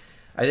line.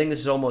 I think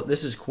this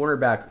is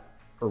cornerback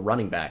or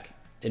running back,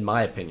 in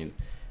my opinion.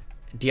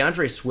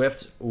 DeAndre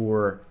Swift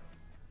or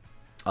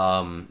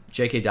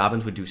J.K.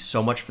 Dobbins would do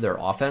so much for their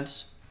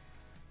offense,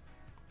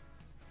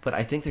 but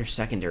I think their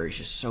secondary is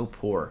just so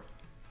poor.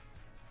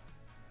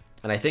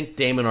 And I think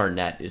Damon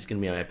Arnett is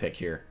going to be my pick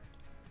here.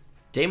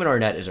 Damon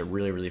Arnett is a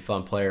really, really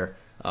fun player.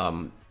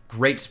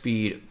 Great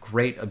speed,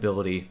 great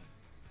ability,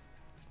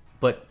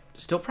 but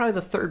still probably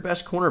the third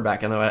best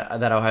cornerback on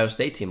that Ohio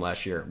State team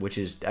last year, which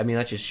is, I mean,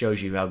 that just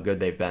shows you how good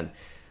they've been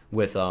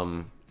with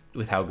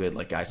how good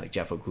like guys like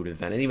Jeff Okudah have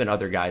been, and even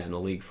other guys in the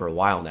league for a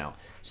while now.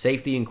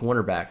 Safety and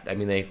cornerback, I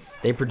mean,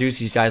 they produce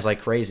these guys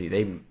like crazy.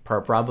 They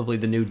are probably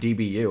the new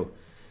DBU.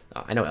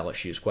 I know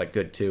LSU is quite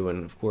good too,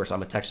 and of course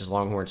I'm a Texas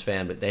Longhorns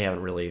fan, but they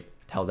haven't really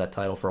held that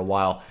title for a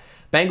while.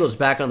 Bengals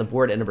back on the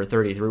board at number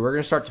 33. We're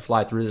going to start to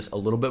fly through this a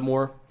little bit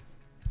more.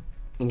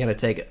 I'm going to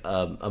take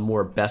a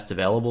more best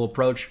available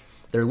approach.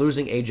 They're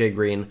losing A.J.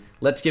 Green.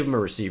 Let's give them a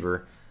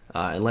receiver,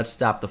 and let's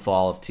stop the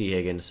fall of T.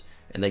 Higgins,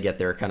 and they get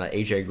their kind of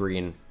A.J.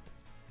 Green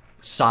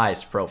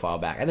size profile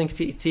back. I think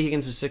T.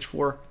 Higgins is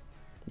 6'4".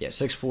 Yeah,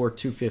 6'4",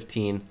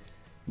 215.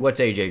 What's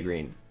A.J.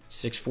 Green?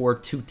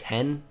 6'4",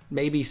 210,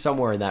 maybe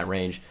somewhere in that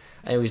range.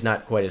 I know he's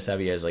not quite as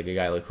heavy as like a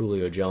guy like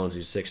Julio Jones,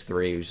 who's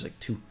 6'3", who's like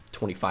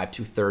 225,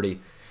 230.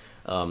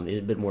 He's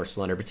a bit more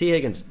slender. But T.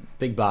 Higgins,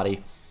 big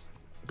body,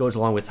 goes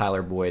along with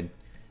Tyler Boyd.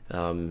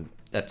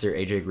 That's their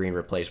A.J. Green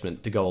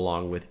replacement to go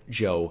along with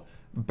Joe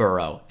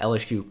Burrow.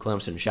 LSU,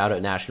 Clemson, shout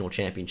out national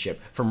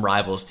championship from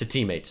rivals to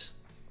teammates.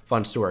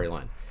 Fun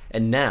storyline.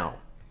 And now,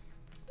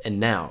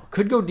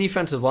 could go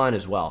defensive line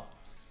as well.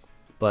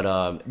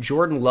 But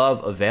Jordan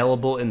Love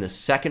available in the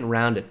second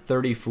round at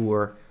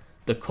 34.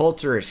 The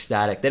Colts are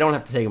ecstatic. They don't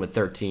have to take him at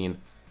 13.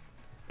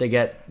 They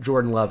get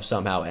Jordan Love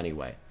somehow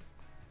anyway.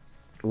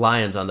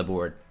 Lions on the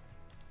board.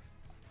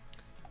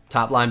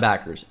 Top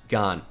linebackers,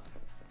 gone.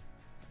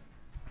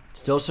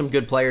 Still some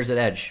good players at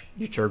edge.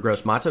 Yetur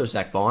Gross-Matos,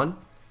 Zach Bond,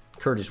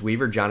 Curtis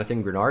Weaver,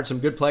 Jonathan Grenard. Some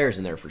good players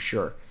in there for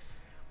sure.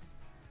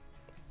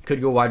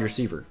 Could go wide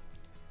receiver.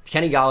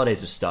 Kenny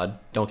Galladay's a stud.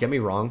 Don't get me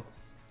wrong.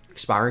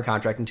 Expiring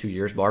contract in 2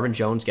 years. Marvin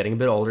Jones, getting a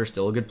bit older,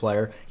 still a good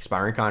player.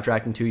 Expiring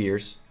contract in 2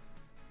 years.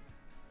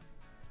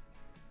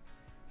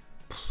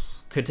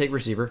 Could take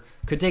receiver.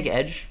 Could take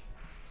edge.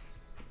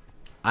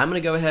 I'm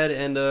going to go ahead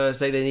and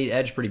say they need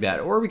edge pretty bad.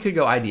 Or we could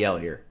go IDL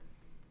here.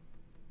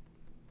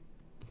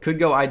 Could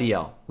go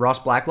IDL. Ross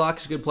Blacklock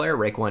is a good player.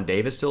 Raekwon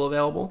Davis still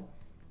available.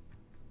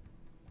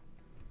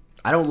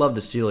 I don't love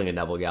the ceiling of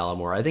Neville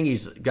Gallimore. I think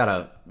he's got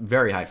a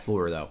very high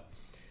floor, though.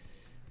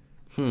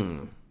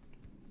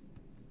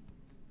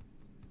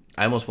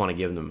 I almost want to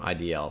give them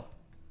IDL.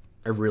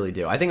 I really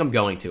do. I think I'm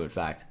going to, in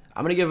fact.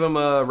 I'm going to give him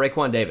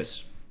Raekwon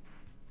Davis.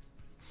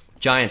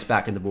 Giants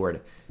back in the board.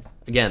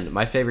 Again,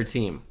 my favorite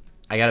team.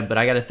 I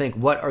gotta think,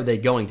 what are they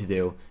going to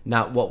do,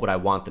 not what would I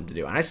want them to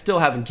do. And I still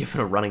haven't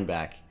given a running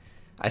back.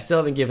 I still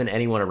haven't given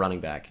anyone a running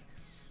back.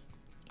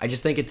 I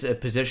just think it's a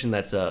position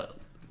that's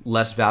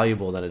less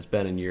valuable than it's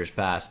been in years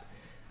past.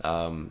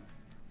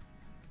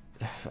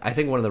 I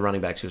think one of the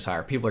running backs goes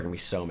higher. People are going to be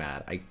so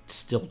mad. I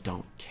still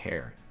don't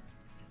care.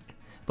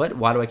 But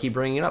why do I keep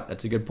bringing it up?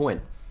 That's a good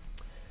point.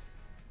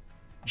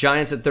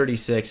 Giants at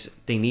 36.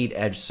 They need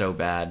edge so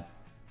bad.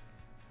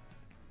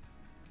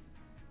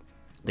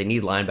 They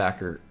need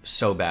linebacker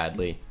so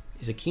badly.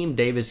 Is Akeem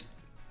Davis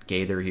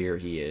Gaither here?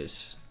 He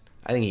is.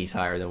 I think he's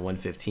higher than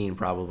 115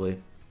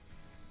 probably.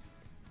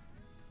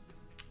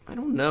 I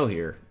don't know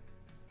here.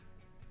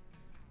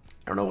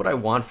 I don't know what I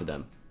want for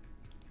them.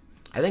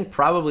 I think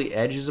probably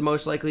edge is the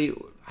most likely.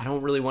 I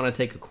don't really want to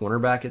take a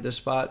cornerback at this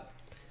spot.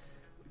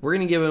 We're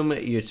going to give him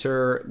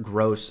Yetur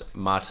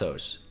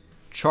Gross-Matos.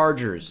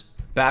 Chargers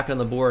back on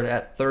the board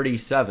at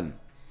 37.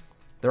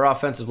 Their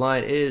offensive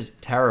line is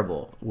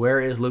terrible. Where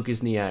is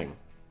Lucas Niang?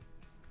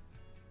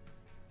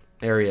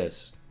 There he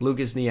is.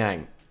 Lucas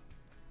Niang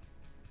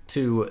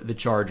to the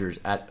Chargers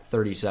at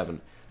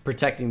 37,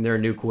 protecting their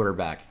new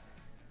quarterback.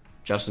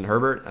 Justin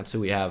Herbert, that's who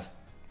we have.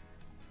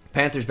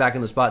 Panthers back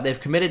in the spot. They've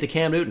committed to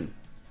Cam Newton.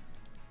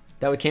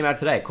 That came out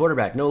today.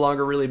 Quarterback, no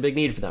longer really a big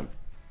need for them.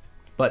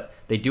 But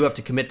they do have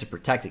to commit to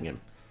protecting him.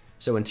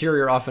 So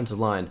interior offensive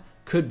line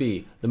could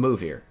be the move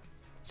here.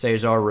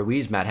 Cesar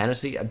Ruiz, Matt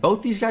Hennessy.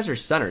 Both these guys are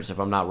centers, if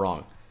I'm not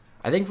wrong.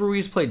 I think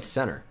Ruiz played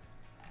center.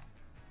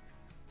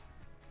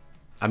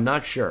 I'm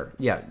not sure.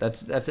 Yeah,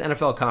 that's the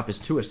NFL comp is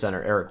to a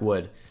center, Eric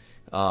Wood,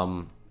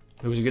 who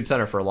was a good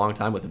center for a long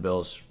time with the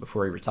Bills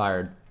before he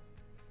retired.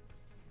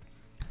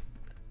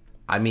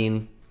 I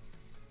mean,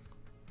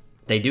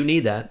 they do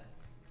need that.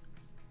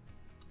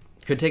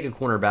 Could take a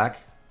cornerback.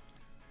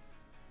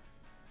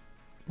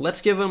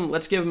 Let's give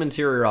him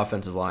interior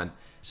offensive line.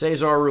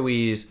 Cesar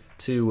Ruiz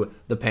to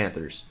the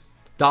Panthers.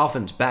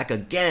 Dolphins back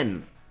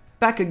again.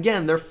 Back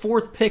again. Their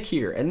fourth pick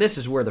here. And this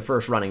is where the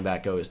first running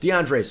back goes.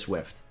 DeAndre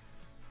Swift.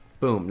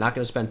 Boom. Not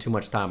going to spend too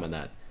much time on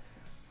that.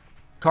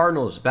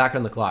 Cardinals back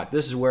on the clock.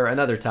 This is where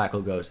another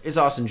tackle goes. It's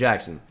Austin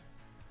Jackson.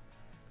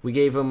 We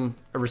gave him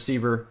a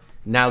receiver.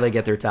 Now they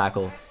get their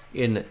tackle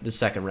in the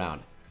second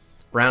round.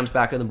 Browns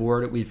back on the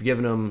board. We've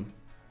given them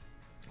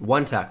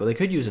one tackle. They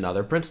could use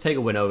another. Prince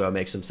Tega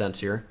makes some sense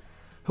here.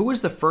 Who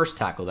was the first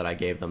tackle that I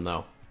gave them,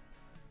 though?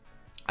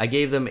 I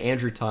gave them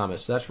Andrew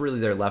Thomas. So that's really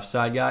their left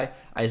side guy.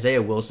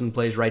 Isaiah Wilson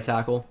plays right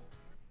tackle,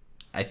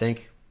 I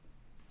think.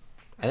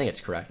 I think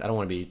it's correct. I don't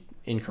want to be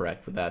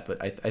incorrect with that,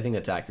 but I think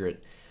that's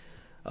accurate.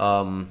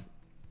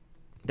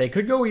 They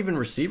could go even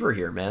receiver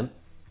here, man.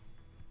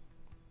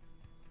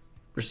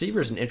 Receiver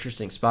is an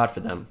interesting spot for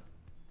them.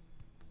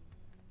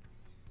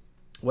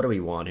 What do we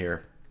want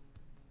here?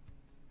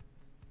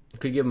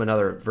 Could give him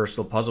another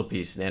versatile puzzle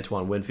piece in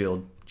Antoine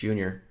Winfield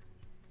Jr.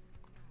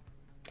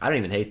 I don't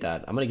even hate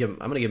that. I'm gonna give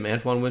him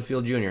Antoine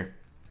Winfield Jr.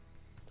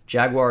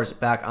 Jaguars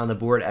back on the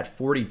board at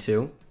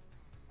 42.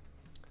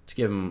 Let's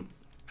give him,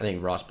 I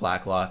think, Ross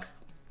Blacklock.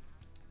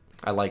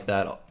 I like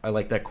that. I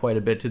like that quite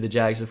a bit to the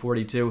Jags at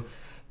 42.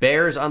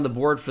 Bears on the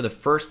board for the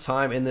first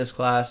time in this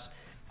class.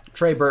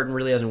 Trey Burton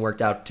really hasn't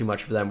worked out too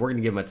much for them. We're going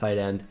to give him a tight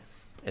end,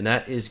 and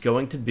that is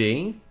going to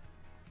be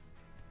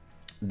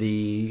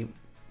the,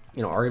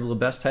 arguably the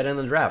best tight end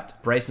in the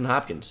draft, Bryson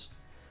Hopkins.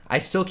 I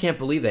still can't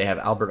believe they have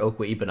Albert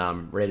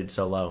Okwe-Ipanam rated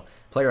so low.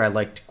 Player I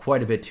liked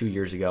quite a bit 2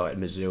 years ago at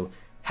Mizzou.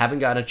 Haven't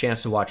gotten a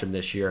chance to watch him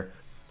this year,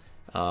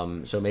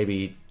 so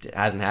maybe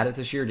hasn't had it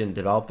this year, didn't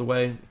develop the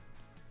way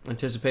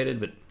anticipated,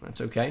 but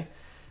that's okay.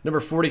 Number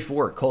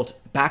 44, Colts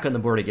back on the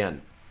board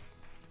again.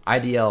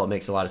 IDL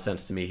makes a lot of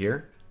sense to me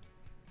here.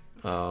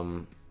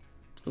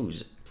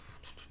 Who's it?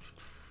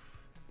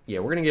 Yeah,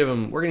 we're gonna give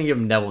him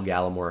Neville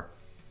Gallimore.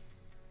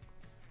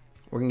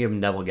 We're gonna give him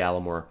Neville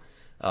Gallimore.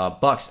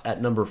 Bucks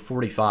at number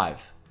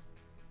 45.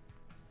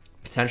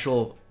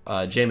 Potential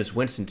Jameis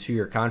Winston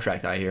 2-year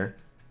contract, I hear.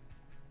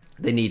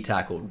 They need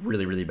tackle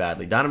really, really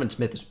badly. Donovan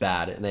Smith is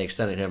bad, and they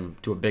extended him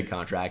to a big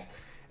contract.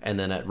 And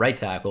then at right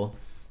tackle,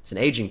 it's an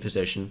aging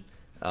position.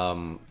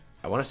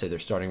 I want to say their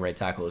starting right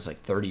tackle is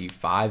like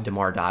 35,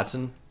 DeMar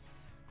Dotson.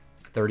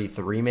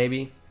 33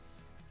 maybe.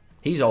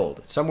 He's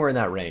old, somewhere in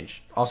that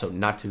range. Also,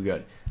 not too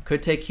good.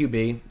 Could take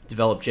QB,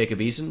 develop Jacob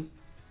Eason.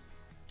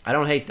 I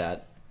don't hate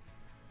that.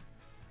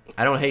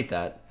 I don't hate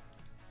that.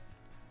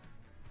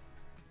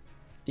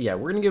 Yeah,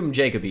 we're going to give him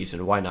Jacob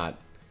Eason. Why not?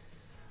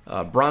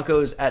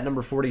 Broncos at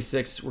number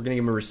 46. We're going to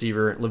give him a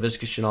receiver.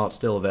 Laviska Shenault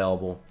still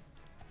available.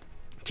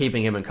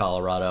 Keeping him in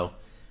Colorado.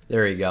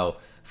 There you go.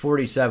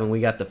 47, we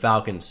got the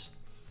Falcons.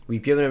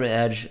 We've given them an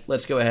edge.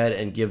 Let's go ahead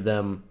and give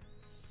them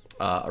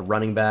a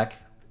running back.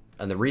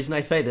 And the reason I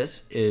say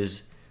this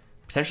is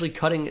potentially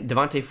cutting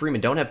Devontae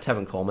Freeman. Don't have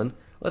Tevin Coleman.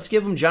 Let's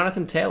give them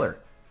Jonathan Taylor.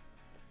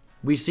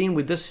 We've seen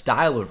with this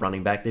style of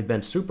running back, they've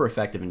been super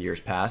effective in years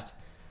past.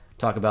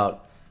 Talk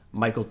about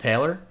Michael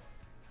Taylor.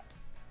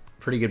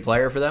 Pretty good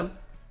player for them.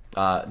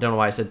 Don't know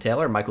why I said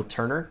Taylor. Michael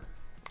Turner.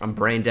 I'm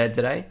brain dead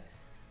today.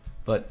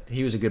 But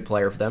he was a good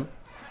player for them.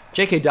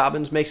 J.K.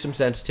 Dobbins makes some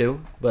sense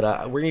too. But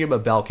we're going to give him a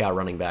bell cow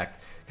running back.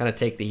 Kind of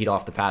take the heat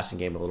off the passing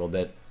game a little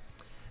bit.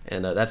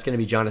 And that's going to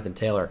be Jonathan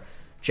Taylor.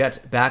 Jets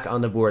back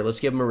on the board. Let's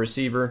give him a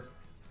receiver.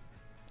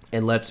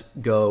 And let's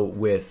go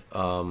with...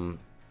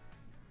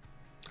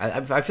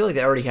 I feel like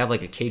they already have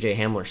like a KJ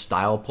Hamler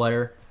style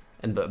player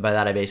And by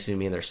that, I basically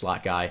mean their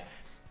slot guy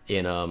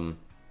in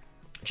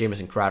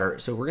Jamison Crowder.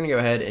 So we're going to go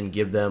ahead and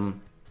give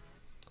them...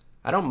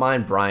 I don't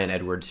mind Brian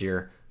Edwards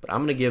here, but I'm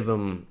going to give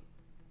them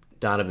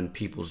Donovan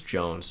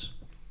Peoples-Jones.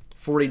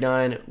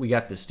 49, we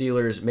got the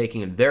Steelers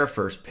making their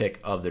first pick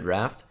of the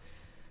draft.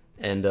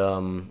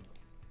 And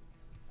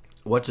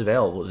what's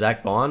available?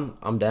 Zach Bond?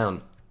 I'm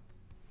down.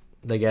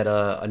 They get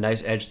a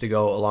nice edge to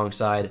go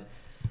alongside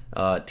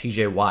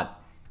TJ Watt.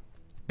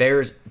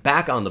 Bears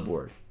back on the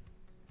board.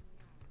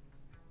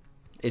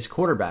 Is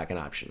quarterback an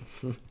option?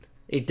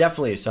 It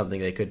definitely is something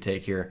they could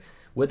take here.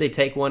 Would they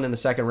take one in the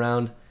second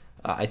round?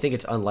 I think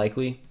it's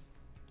unlikely,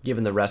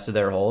 given the rest of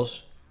their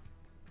holes.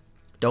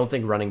 Don't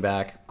think running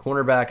back.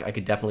 Cornerback, I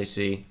could definitely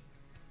see.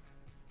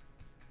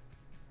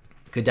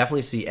 Could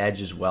definitely see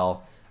edge as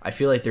well. I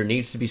feel like there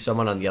needs to be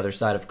someone on the other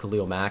side of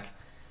Khalil Mack.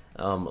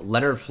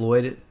 Leonard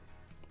Floyd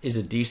is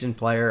a decent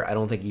player. I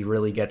don't think he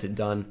really gets it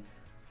done.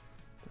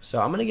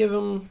 So I'm going to give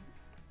him...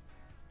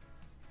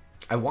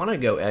 I want to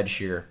go edge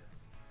here.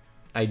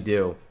 I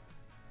do.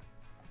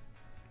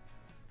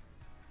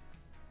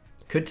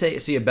 Could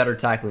see a better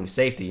tackling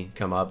safety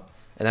come up,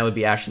 and that would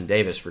be Ashton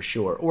Davis for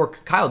sure. Or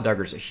Kyle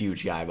Duggar's a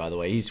huge guy, by the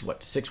way. He's, what,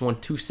 6'1",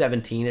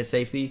 217 at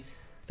safety?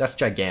 That's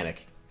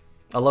gigantic.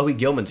 Alohi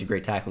Gilman's a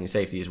great tackling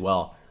safety as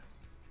well.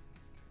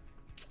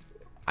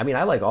 I mean,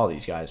 I like all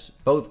these guys.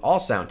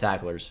 All sound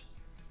tacklers.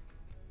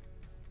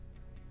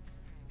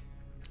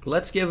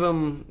 Let's give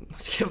him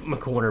a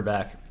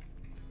cornerback.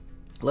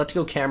 Let's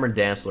go Cameron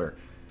Dantzler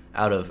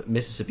out of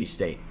Mississippi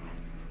State.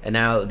 And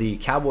now the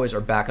Cowboys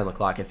are back on the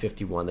clock at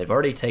 51. They've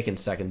already taken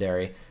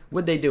secondary.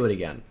 Would they do it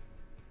again?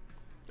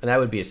 And that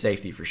would be a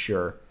safety for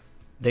sure.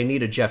 They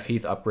need a Jeff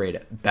Heath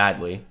upgrade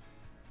badly.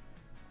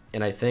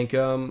 And I think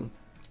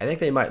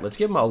they might. Let's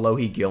give them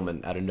Alohi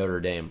Gilman out of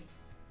Notre Dame.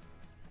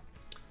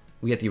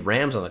 We get the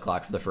Rams on the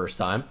clock for the first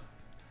time.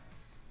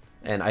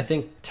 And I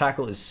think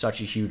tackle is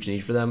such a huge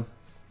need for them.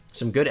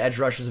 Some good edge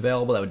rushers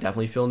available that would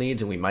definitely fill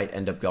needs, and we might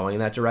end up going in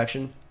that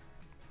direction.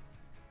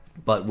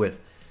 But with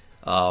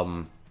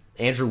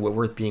Andrew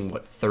Whitworth being,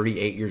 what,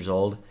 38 years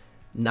old,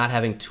 not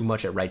having too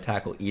much at right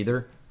tackle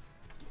either,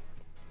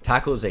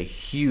 tackle is a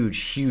huge,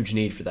 huge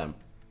need for them.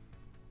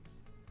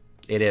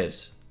 It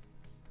is.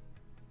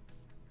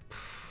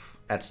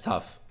 That's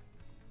tough.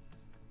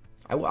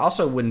 I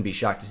also wouldn't be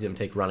shocked to see them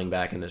take running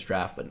back in this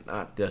draft, but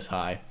not this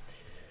high.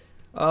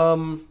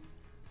 I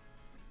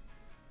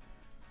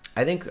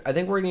think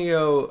we're gonna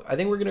go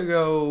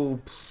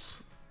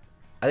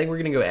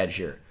edge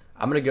here.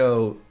 I'm gonna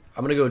go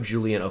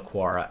Julian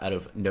Okwara out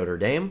of Notre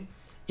Dame.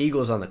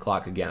 Eagles on the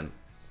clock again.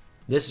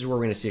 This is where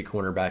we're gonna see a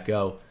cornerback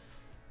go.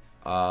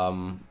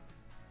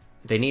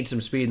 They need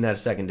some speed in that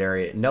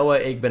secondary.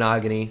 Noah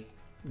Igbenogany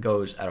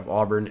goes out of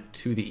Auburn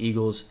to the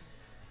Eagles.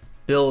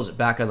 Bills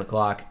back on the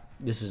clock.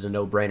 This is a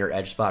no-brainer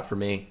edge spot for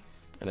me,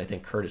 and I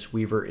think Curtis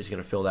Weaver is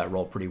going to fill that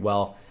role pretty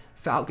well.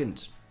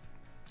 Falcons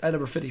at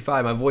number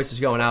 55. My voice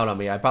is going out on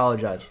me. I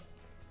apologize.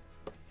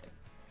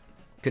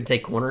 Could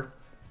take corner.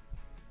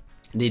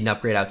 Need an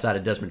upgrade outside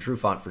of Desmond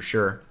Trufant for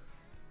sure.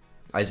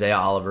 Isaiah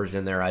Oliver's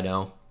in there, I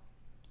know.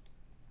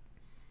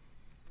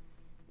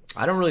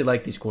 I don't really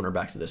like these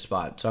cornerbacks at this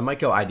spot, so I might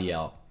go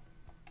IDL.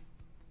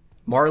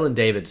 Marlon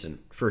Davidson,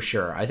 for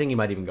sure. I think he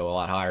might even go a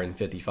lot higher than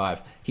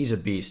 55. He's a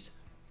beast.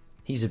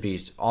 He's a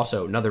beast.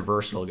 Also, another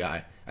versatile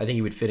guy. I think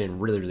he would fit in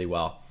really, really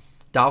well.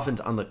 Dolphins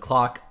on the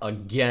clock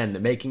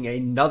again, making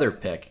another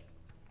pick.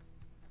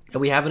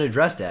 And we have an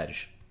addressed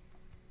edge.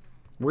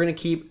 We're going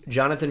to keep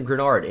Jonathan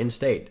Grenard in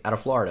state out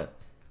of Florida.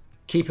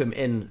 Keep him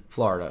in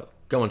Florida,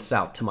 going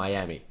south to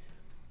Miami.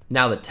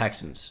 Now the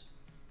Texans.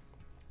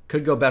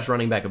 Could go best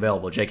running back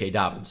available, J.K.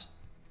 Dobbins.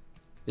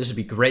 This would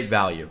be great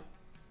value.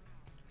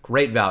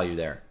 Great value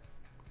there.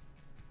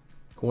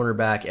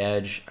 Cornerback,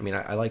 edge. I mean,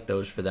 I like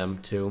those for them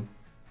too.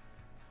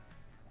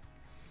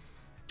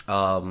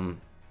 I'm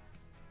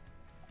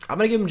going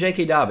to give him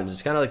J.K. Dobbins.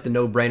 It's kind of like the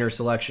no-brainer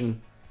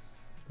selection.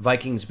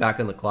 Vikings back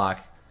on the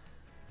clock.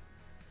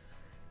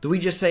 Do we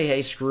just say,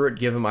 hey, screw it,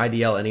 give him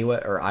IDL anyway,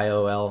 or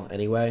IOL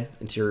anyway,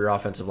 interior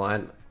offensive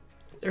line?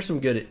 There's some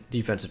good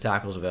defensive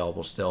tackles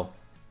available still.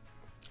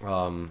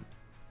 Robert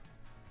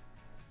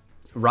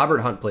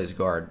Hunt plays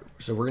guard,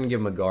 so we're going to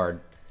give him a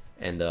guard.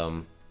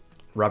 And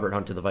Robert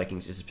Hunt to the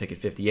Vikings is his pick at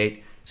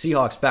 58.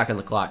 Seahawks back on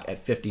the clock at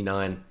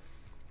 59.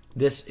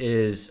 This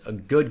is a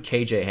good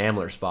KJ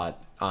Hamler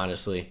spot,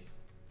 honestly.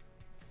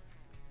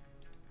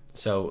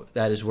 So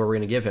that is where we're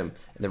going to give him.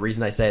 And the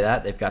reason I say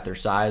that, they've got their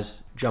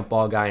size jump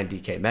ball guy in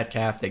DK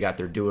Metcalf. They got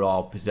their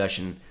do-it-all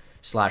possession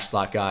 /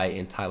 slot guy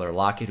in Tyler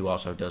Lockett, who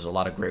also does a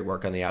lot of great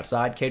work on the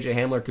outside. KJ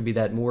Hamler could be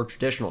that more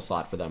traditional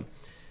slot for them.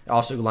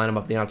 Also line him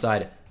up the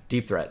outside,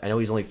 deep threat. I know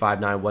he's only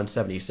 5'9",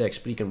 176,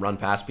 but he can run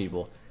past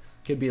people.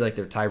 Could be like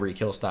their Tyreek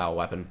Hill style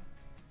weapon.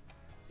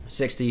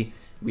 60,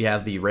 we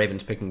have the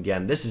Ravens picking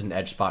again. This is an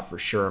edge spot for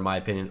sure, in my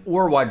opinion.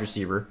 Or wide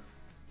receiver.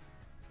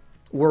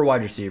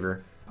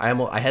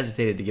 I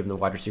hesitated to give him the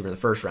wide receiver in the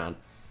first round.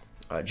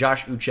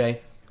 Josh Uche.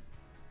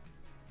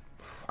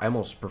 I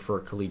almost prefer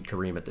Khalid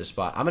Kareem at this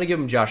spot. I'm going to give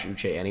him Josh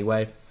Uche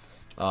anyway.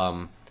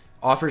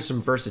 Offers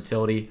some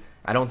versatility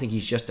I don't think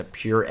he's just a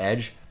pure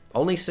edge.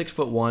 Only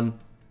 6'1",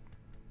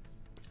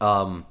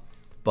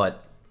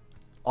 but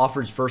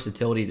offers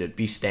versatility to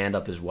be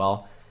stand-up as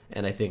well.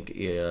 And I think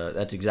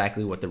that's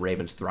exactly what the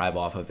Ravens thrive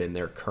off of in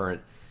their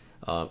current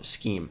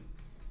scheme.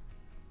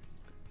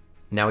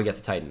 Now we get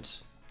the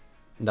Titans.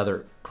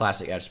 Another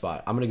classic edge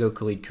spot. I'm going to go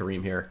Khalid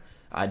Kareem here.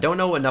 I don't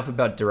know enough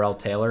about Darrell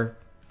Taylor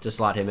to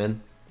slot him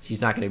in.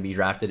 He's not going to be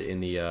drafted in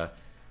the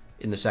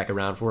second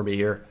round for me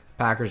here.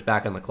 Packers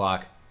back on the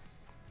clock.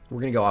 We're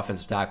going to go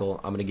offensive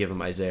tackle. I'm going to give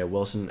him Isaiah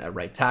Wilson at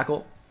right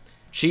tackle.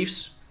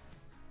 Chiefs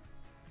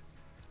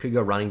could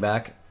go running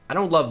back. I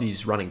don't love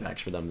these running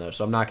backs for them, though,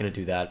 so I'm not going to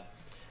do that.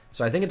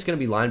 So I think it's going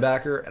to be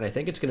linebacker, and I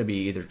think it's going to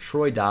be either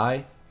Troy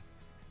Dye.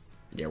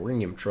 Yeah, we're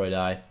going to give him Troy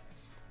Dye.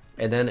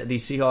 And then the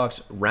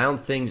Seahawks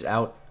round things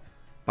out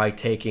by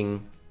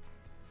giving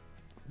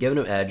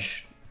him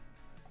edge.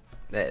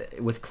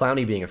 With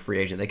Clowney being a free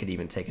agent, they could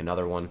even take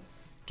another one.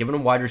 Giving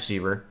him wide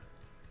receiver.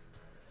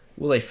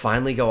 Will they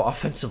finally go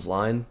offensive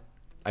line?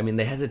 I mean,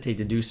 they hesitate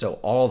to do so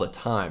all the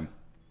time.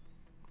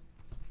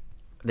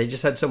 They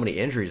just had so many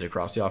injuries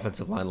across the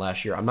offensive line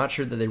last year. I'm not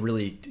sure that they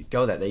really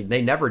go that.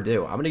 They never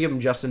do. I'm going to give him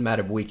Justin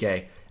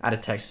Madubuike out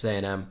of Texas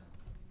A&M.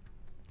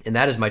 And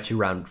that is my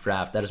 2-round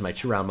draft. That is my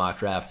 2-round mock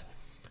draft.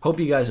 Hope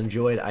you guys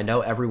enjoyed. I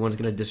know everyone's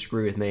going to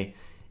disagree with me.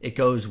 It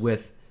goes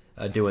with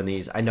doing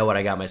these. I know what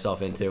I got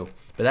myself into.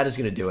 But that is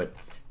going to do it.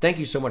 Thank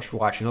you so much for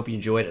watching. Hope you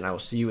enjoyed, and I will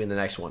see you in the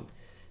next one.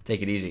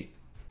 Take it easy.